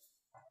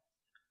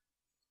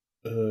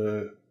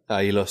 you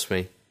lost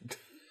me.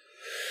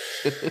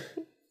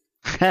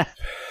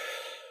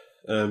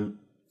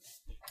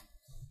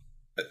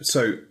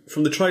 So,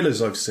 from the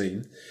trailers I've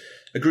seen,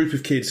 a group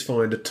of kids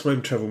find a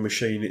time travel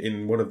machine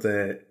in one of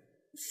their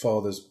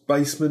father's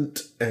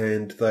basement,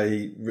 and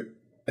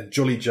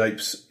jolly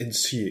japes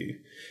ensue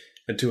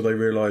until they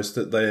realise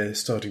that they're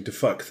starting to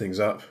fuck things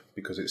up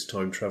because it's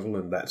time travel,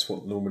 and that's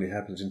what normally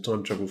happens in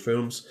time travel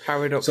films.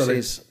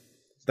 Paradoxes. So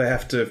they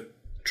have to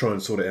try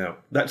and sort it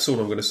out. That's all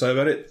I'm going to say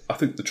about it. I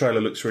think the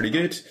trailer looks really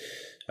good,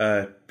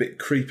 bit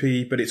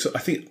creepy, but I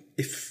think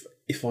if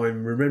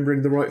I'm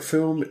remembering the right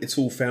film, it's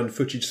all found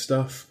footage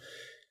stuff,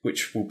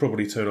 which will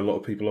probably turn a lot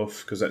of people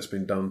off because that's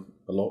been done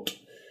a lot.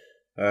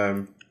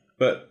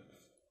 But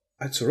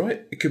that's all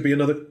right. It could be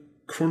another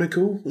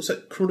Chronicle. Was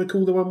that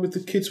Chronicle, the one with the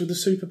kids with the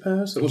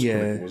superpowers? That was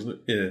Chronicle, wasn't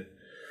it? Yeah.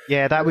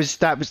 Yeah,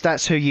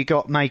 that's who you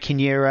got making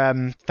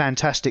your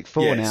Fantastic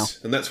Four now.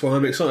 And that's why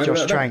I'm excited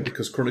about that,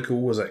 because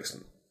Chronicle was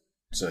excellent.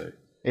 So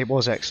it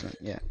was excellent,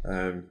 yeah.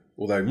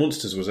 Although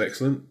Monsters was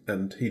excellent,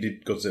 and he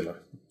did Godzilla,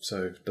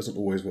 so it doesn't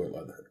always work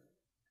like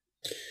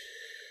that.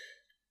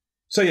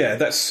 So yeah,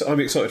 I'm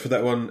excited for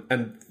that one.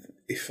 And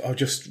if I'll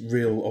just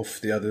reel off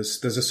the others,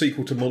 there's a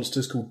sequel to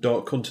Monsters called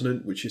Dark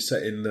Continent, which is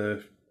set in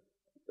the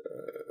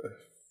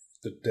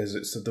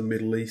deserts of the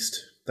Middle East.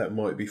 That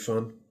might be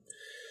fun.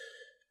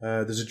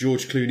 There's a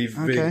George Clooney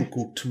vehicle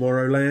called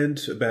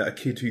Tomorrowland about a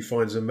kid who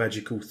finds a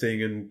magical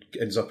thing and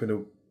ends up in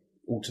an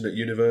alternate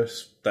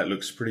universe. That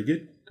looks pretty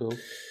good. Cool.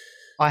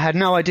 I had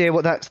no idea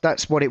what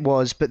that's what it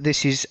was, but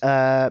this is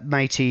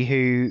Matey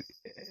who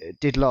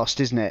did Lost,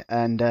 isn't it?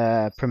 And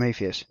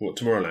Prometheus. What,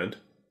 Tomorrowland?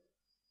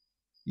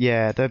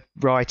 Yeah, the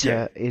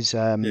writer is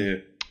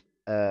Damon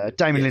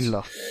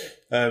Lindelof.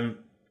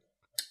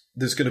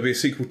 There's going to be a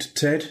sequel to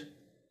Ted,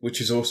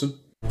 which is awesome.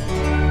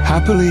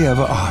 Happily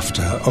Ever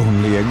After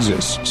only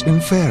exists in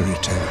fairy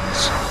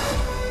tales.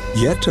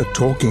 Yet a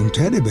talking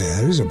teddy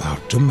bear is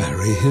about to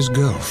marry his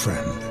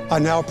girlfriend. I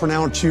now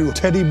pronounce you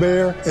teddy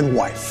bear and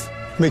wife.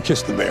 May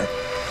kiss the bear.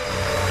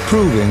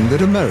 Proving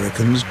that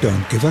Americans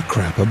don't give a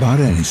crap about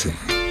anything.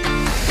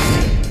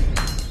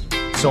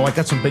 So I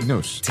got some big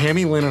news.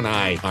 Tammy Lynn and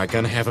I are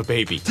gonna have a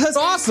baby. That's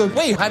awesome.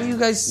 Wait, how do you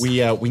guys...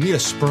 We need a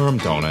sperm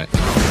donor.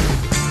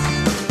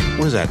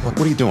 What is that? What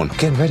are you doing?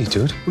 Getting ready,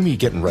 dude. What are you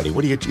getting ready?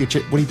 What are you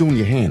doing with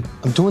your hand?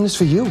 I'm doing this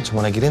for you, so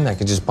when I get in there, I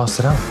can just bust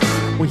it out.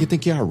 What, you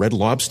think you are, a Red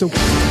Lobster?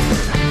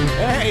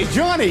 Hey,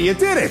 Johnny, you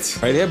did it!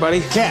 Right here,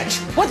 buddy. Catch.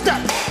 What the?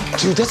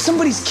 Dude, that's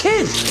somebody's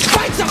kid.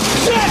 Fight some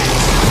shit!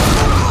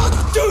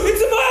 Dude,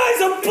 it's in my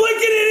eyes. I'm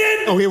blinking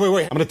it in. Oh,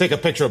 wait. I'm gonna take a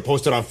picture and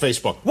post it on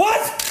Facebook. What?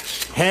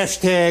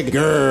 Hashtag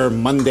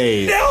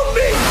Monday. Help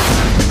me!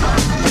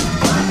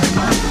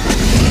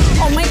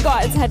 Oh my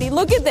God, Teddy,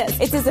 look at this.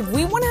 It says if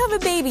we want to have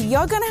a baby,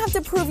 you're going to have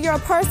to prove you're a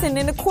person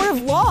in a court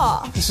of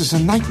law. This is a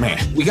nightmare.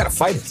 We got to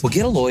fight it. We'll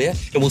get a lawyer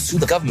and we'll sue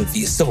the government for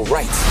your civil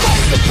rights.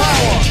 Fight the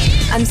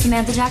power! I'm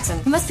Samantha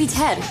Jackson. You must be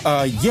Ted.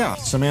 Yeah,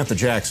 Samantha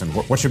Jackson.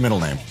 What's your middle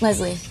name?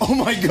 Leslie. Oh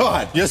my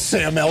God, you're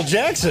Sam L.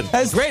 Jackson.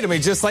 That's great. I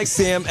mean, just like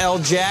Sam L.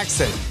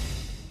 Jackson.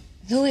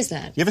 Who is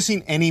that? You ever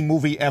seen any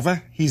movie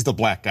ever? He's the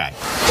black guy.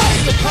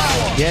 Fight the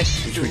power!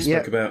 Yes. Which we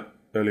spoke about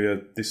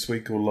earlier this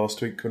week or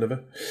last week,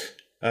 whenever.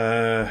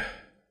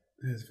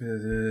 Is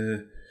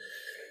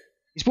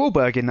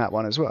Wahlberg in that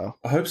one as well?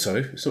 I hope so.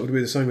 It's not going to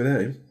be the same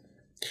without him.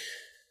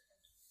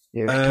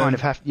 Yeah, we kind of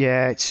have...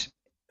 Yeah, it's...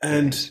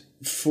 And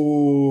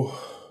So,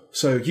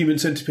 Human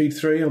Centipede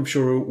 3, I'm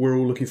sure we're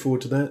all looking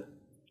forward to that.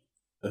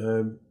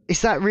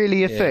 Is that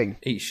really a thing?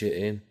 Eat shit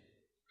in.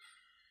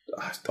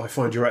 I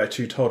find your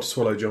attitude hard to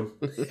swallow, John.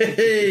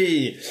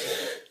 Hey!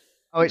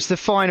 Oh, it's the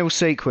final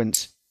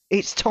sequence.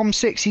 It's Tom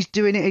Six. He's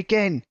doing it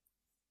again.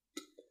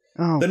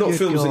 Oh, they're not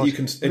films God. that you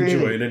can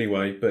enjoy in any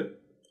way,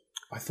 but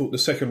I thought the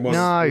second one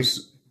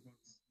was...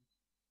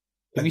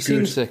 Have you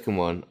seen the second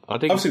one?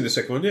 I've seen the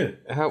second one, yeah.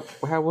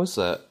 How was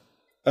that?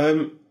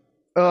 Oh,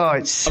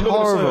 it's I'm not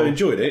horrible. going to say I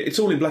enjoyed it. It's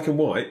all in black and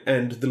white,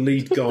 and the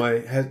lead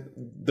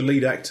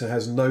actor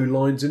has no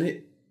lines in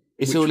it.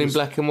 It's all in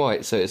black and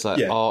white, so it's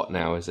like art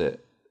now, is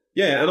it?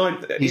 Yeah,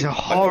 and he's a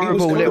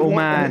horrible little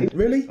man.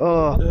 Really?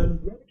 Oh.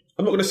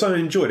 I'm not going to say I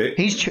enjoyed it.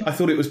 I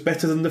thought it was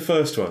better than the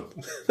first one.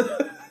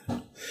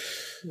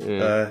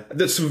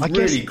 There's some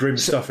really grim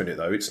stuff in it,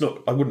 though. It's not.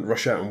 I wouldn't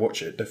rush out and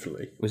watch it.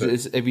 Definitely.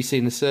 Have you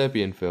seen the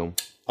Serbian film?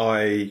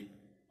 I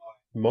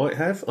might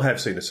have. I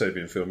have seen a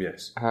Serbian film.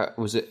 Yes. How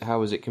was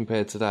it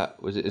compared to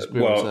that? Was it as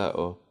grim as that,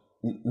 or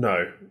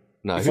no?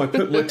 No. If I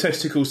put my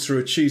testicles through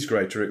a cheese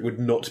grater, it would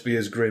not be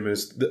as grim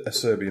as a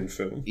Serbian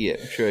film. Yeah,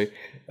 true.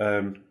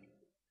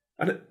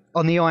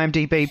 On the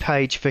IMDb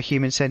page for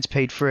Human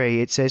Centipede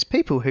 3, it says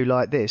people who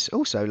like this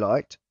also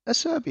liked a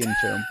Serbian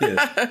film.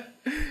 Yeah.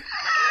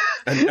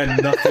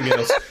 and nothing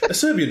else. A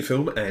Serbian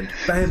film and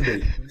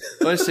Bambi.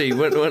 Honestly,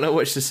 when I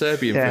watched the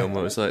Serbian film,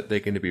 I was like, they're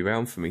going to be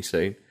around for me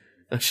soon.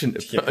 I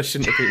shouldn't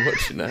have been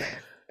watching that.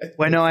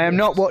 When I am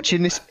not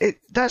watching this,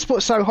 that's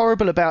what's so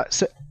horrible about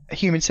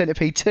Human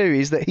Centipede 2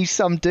 is that he's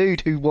some dude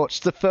who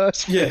watched the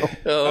first film.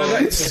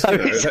 It's so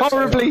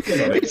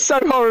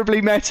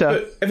horribly meta.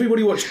 But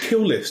everybody watched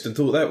Kill List and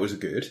thought that was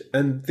good,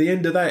 and the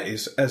end of that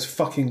is as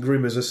fucking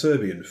grim as a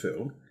Serbian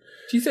film.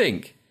 Do you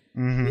think?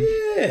 Mm-hmm.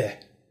 Yeah.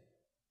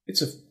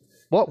 It's a...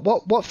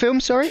 What film,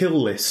 sorry?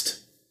 Kill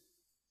List.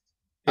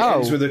 It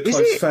ends with a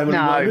close family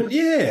moment.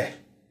 Yeah.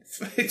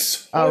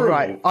 It's horrible. Oh,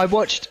 right. I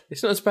watched...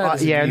 It's not as bad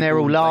as and they're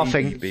all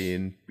laughing.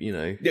 Being,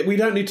 Yeah, we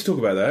don't need to talk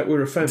about that.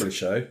 We're a family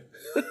show.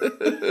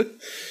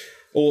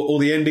 or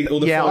the ending, or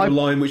the final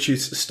line, which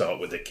is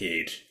start with the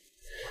kid.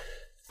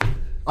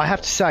 I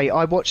have to say,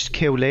 I watched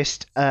Kill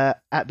List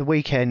at the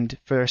weekend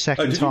for a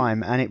second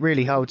time, and it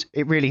really holds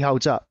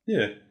up.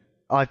 Yeah.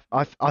 I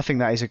think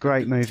that is a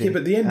great movie. Yeah,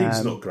 but the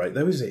ending's not great,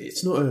 though, is it?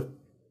 It's not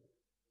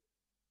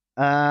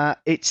a...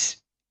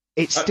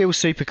 It's still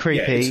super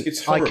creepy. Yeah,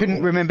 it's horrible. I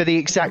couldn't remember the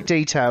exact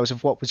details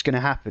of what was going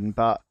to happen,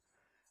 but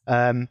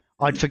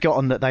I'd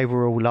forgotten that they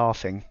were all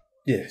laughing.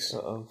 Yes.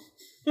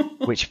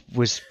 Which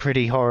was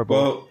pretty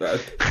horrible. Well,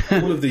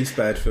 all of these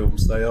bad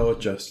films, they are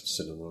just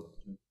cinema.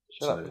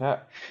 Shut up,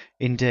 Cat.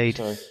 Indeed.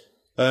 Sorry.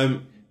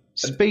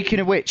 Speaking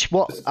of which,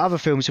 what other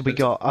films have we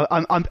got?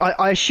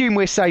 I assume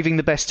we're saving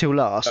the best till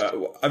last.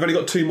 I've only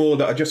got two more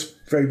that I just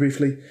very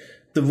briefly.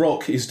 The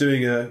Rock is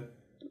doing a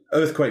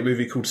earthquake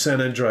movie called San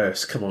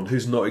Andreas. Come on,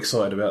 who's not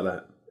excited about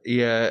that?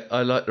 Yeah,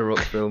 I like the Rock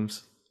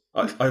films.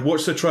 I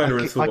watched the trailer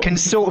and thought... I can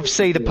sort of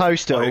see the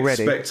poster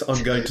already. I expect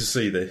I'm going to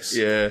see this.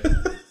 Yeah.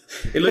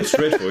 It looks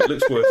dreadful. It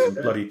looks worse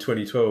than bloody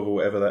 2012 or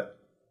whatever that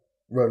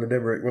Roland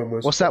Emmerich one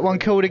was. What's that one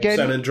called again?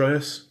 San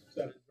Andreas.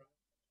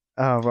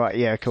 Oh, right,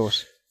 yeah, of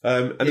course.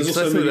 And there's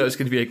also I thought that was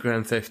going to be a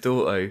Grand Theft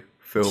Auto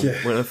film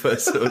when I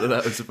first saw what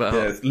that was about.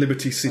 Yeah,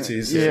 Liberty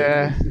Cities.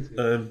 Yeah.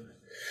 And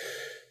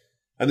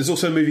there's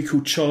also a movie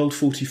called Child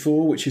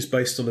 44, which is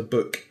based on a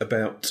book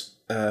about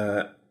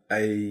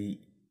a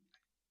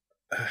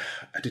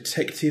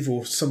detective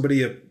or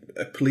somebody,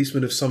 a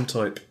policeman of some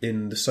type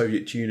in the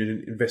Soviet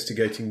Union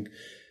investigating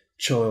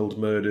child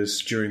murders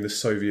during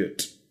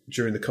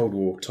the Cold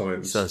War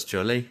times. Sounds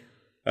jolly.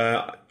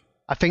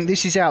 I think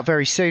this is out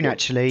very soon,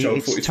 actually.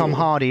 It's 44. Tom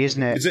Hardy,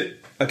 isn't it? Is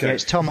it? Okay. Yeah,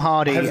 it's Tom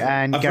Hardy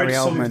and Gary Oldman. I've read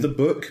some of the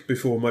book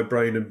before my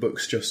brain and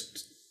books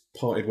just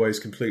parted ways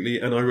completely,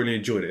 and I really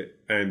enjoyed it.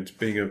 And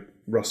being a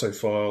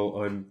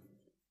Russophile, I'm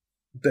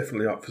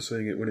definitely up for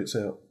seeing it when it's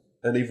out.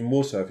 And even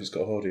more so if it's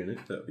got Hardy in it.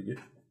 That'd be good.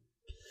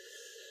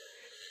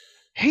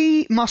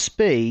 He must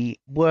be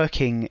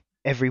working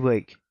every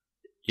week,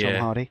 Tom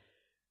Hardy.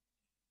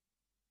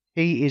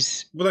 He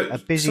is a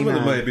busy man. Some of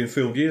them may have been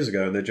filmed years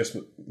ago and they're just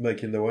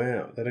making their way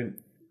out. They don't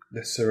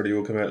necessarily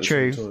all come out at the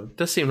same time. It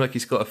does seem like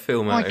he's got a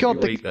film out every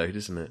week, though,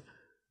 doesn't it?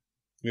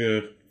 Yeah.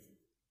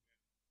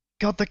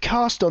 God, the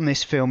cast on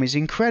this film is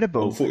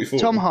incredible. 44.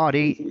 Tom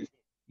Hardy,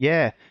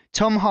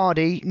 Tom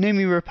Hardy,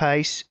 Noomi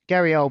Rapace,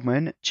 Gary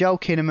Oldman, Joel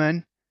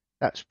Kinnaman,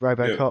 that's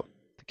RoboCop,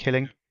 The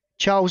Killing,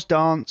 Charles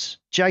Dance,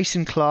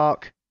 Jason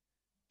Clarke,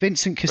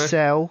 Vincent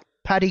Cassell,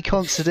 Paddy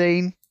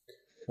Considine.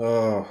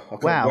 Oh, I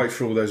can't wait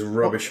for all those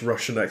rubbish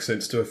Russian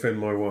accents to offend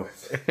my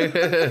wife.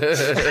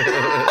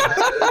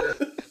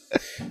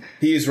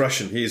 He is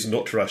Russian. He is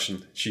not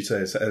Russian, she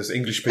says, as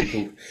English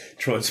people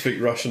try and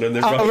speak Russian and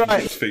then Russian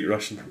people speak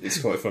Russian.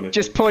 It's quite funny.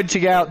 Just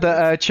pointing out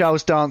that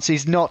Charles Dance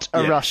is not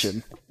a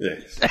Russian.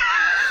 Yes.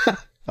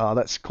 Oh,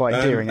 that's quite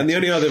endearing. And the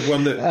only other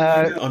one that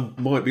I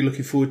might be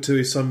looking forward to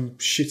is some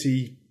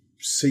shitty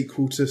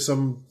sequel to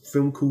some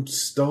film called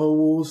Star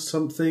Wars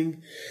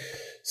something.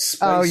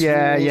 Space Wars,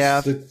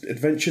 The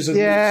Adventures of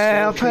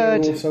I've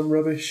heard or some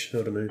rubbish.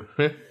 I don't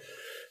know.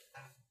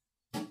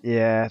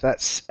 Yeah,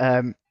 that's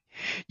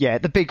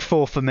the big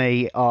four for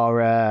me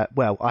are I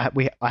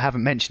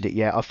haven't mentioned it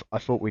yet. I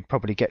thought we'd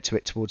probably get to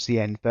it towards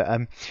the end, but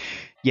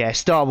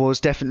Star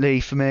Wars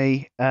definitely for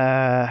me.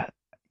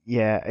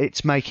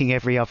 It's making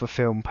every other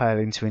film pale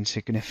into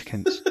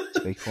insignificance.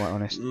 To be quite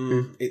honest,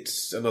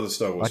 it's another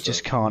Star Wars. I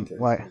just can't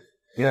wait.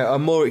 Yeah,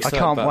 I'm more excited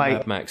about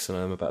Mad Max than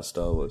I am about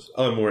Star Wars.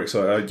 I'm more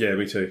excited.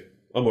 Me too.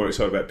 I'm more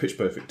excited about Pitch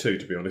Perfect 2,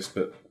 to be honest,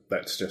 but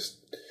that's just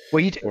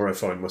where I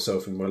find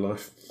myself in my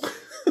life.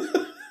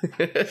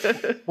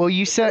 Well,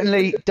 you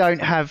certainly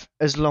don't have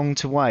as long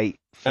to wait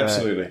for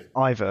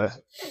either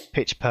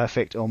Pitch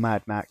Perfect or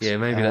Mad Max. Yeah,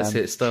 maybe that's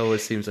it. Star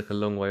Wars seems like a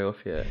long way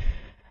off yet.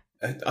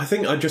 I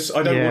think I don't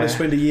want to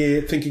spend a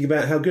year thinking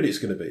about how good it's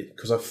going to be,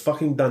 because I've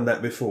fucking done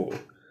that before.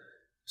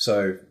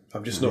 So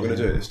I'm just not going to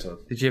do it this time.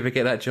 Did you ever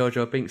get that Jar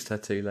Jar Binks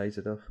tattoo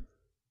lasered off?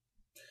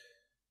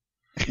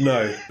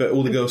 No, but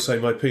all the girls say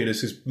my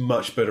penis is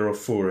much better off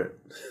for it.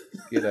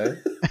 You know?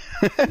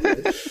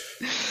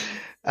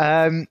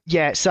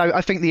 So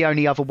I think the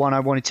only other one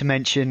I wanted to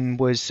mention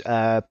was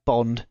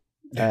Bond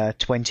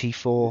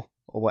 24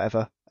 or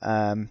whatever.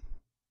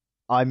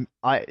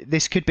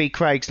 This could be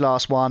Craig's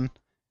last one.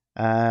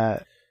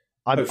 I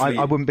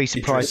wouldn't be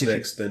surprised if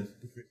next then.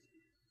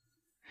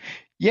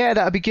 Yeah,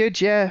 that'd be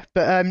good, yeah.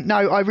 But no,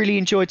 I really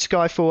enjoyed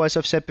Skyfall, as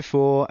I've said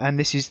before, and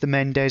this is the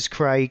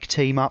Mendes-Craig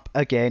team up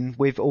again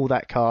with all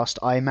that cast.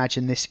 I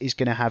imagine this is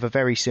going to have a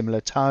very similar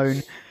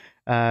tone,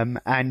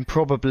 and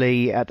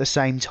probably at the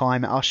same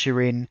time usher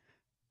in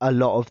a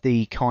lot of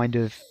the kind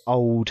of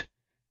old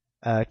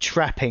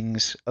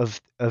trappings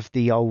of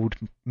the old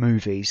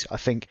movies. I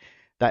think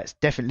that's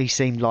definitely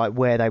seemed like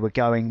where they were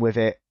going with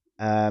it.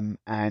 And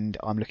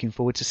I'm looking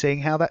forward to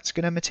seeing how that's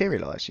going to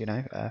materialise,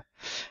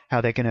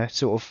 how they're going to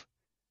sort of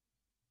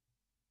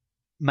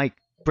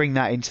bring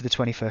that into the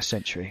 21st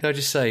century. Can I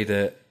just say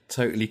that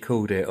totally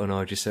called it on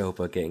Idris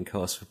Elba getting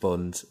cast for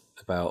Bond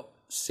about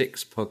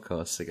 6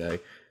 podcasts ago,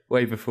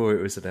 way before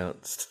it was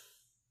announced.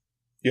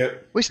 Yeah.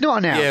 Well, it's not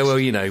announced. Yeah, well,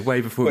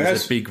 way before it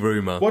was a big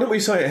rumour. Why don't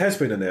we say it has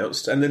been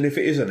announced, and then if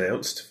it is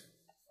announced,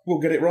 we'll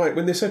get it right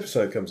when this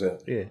episode comes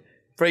out. Yeah.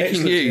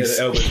 Breaking news.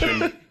 Yeah, Elba's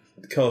been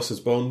cast as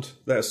Bond.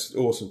 That's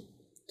awesome.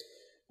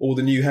 Or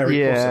the new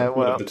Harry Potter,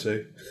 one of the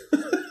two.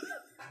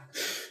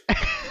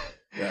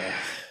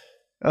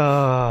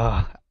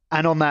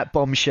 And on that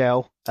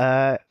bombshell,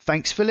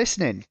 thanks for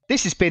listening.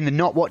 This has been the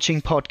Not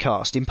Watching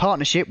Podcast in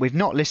partnership with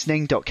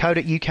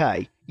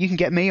notlistening.co.uk. You can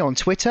get me on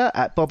Twitter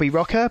at Bobby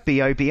Rocker,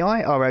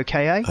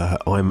 BOBIROKA.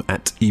 I'm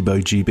at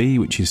EboGB,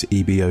 which is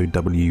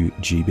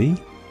EBOWGB.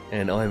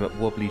 And I'm at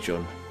Wobbly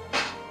John.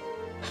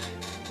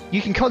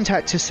 You can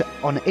contact us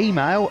on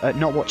email at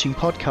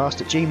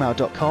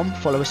notwatchingpodcast@gmail.com.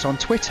 Follow us on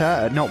Twitter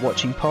at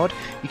notwatchingpod.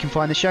 You can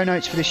find the show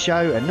notes for this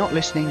show at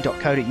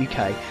notlistening.co.uk.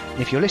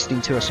 And if you're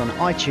listening to us on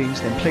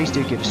iTunes, then please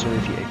do give us a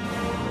review.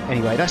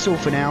 Anyway, that's all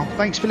for now.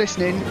 Thanks for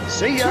listening.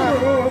 See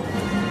ya!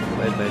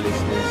 Bye-bye,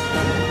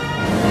 listeners.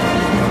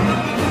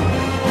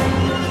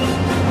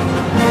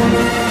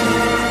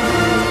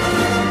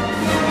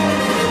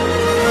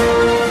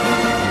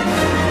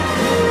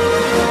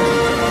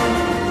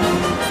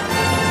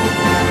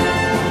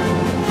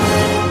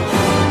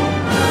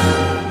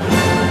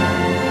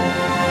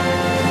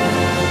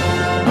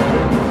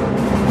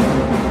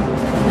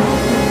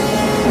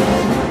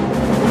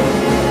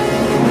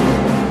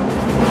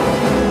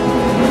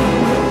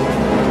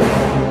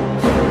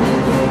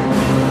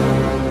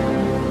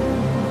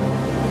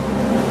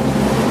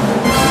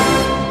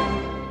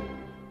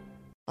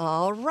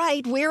 All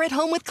right, we're at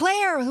home with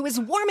Claire, who is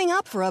warming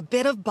up for a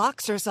bit of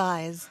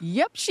boxercise.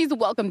 Yep, she's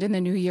welcomed in the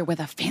new year with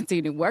a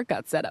fancy new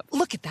workout setup.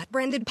 Look at that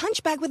branded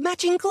punch bag with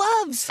matching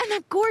gloves. And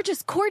that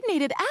gorgeous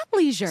coordinated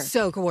athleisure.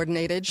 So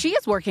coordinated. She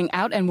is working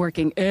out and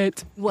working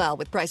it. Well,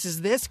 with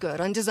prices this good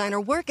on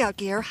designer workout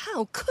gear,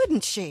 how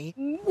couldn't she?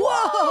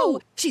 Whoa!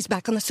 She's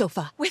back on the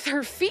sofa. With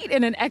her feet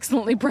in an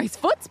excellently priced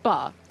foot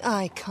spa.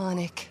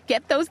 Iconic.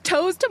 Get those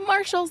toes to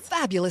Marshall's.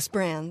 Fabulous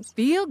brands.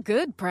 Feel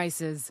good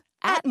prices.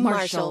 At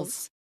Marshall's.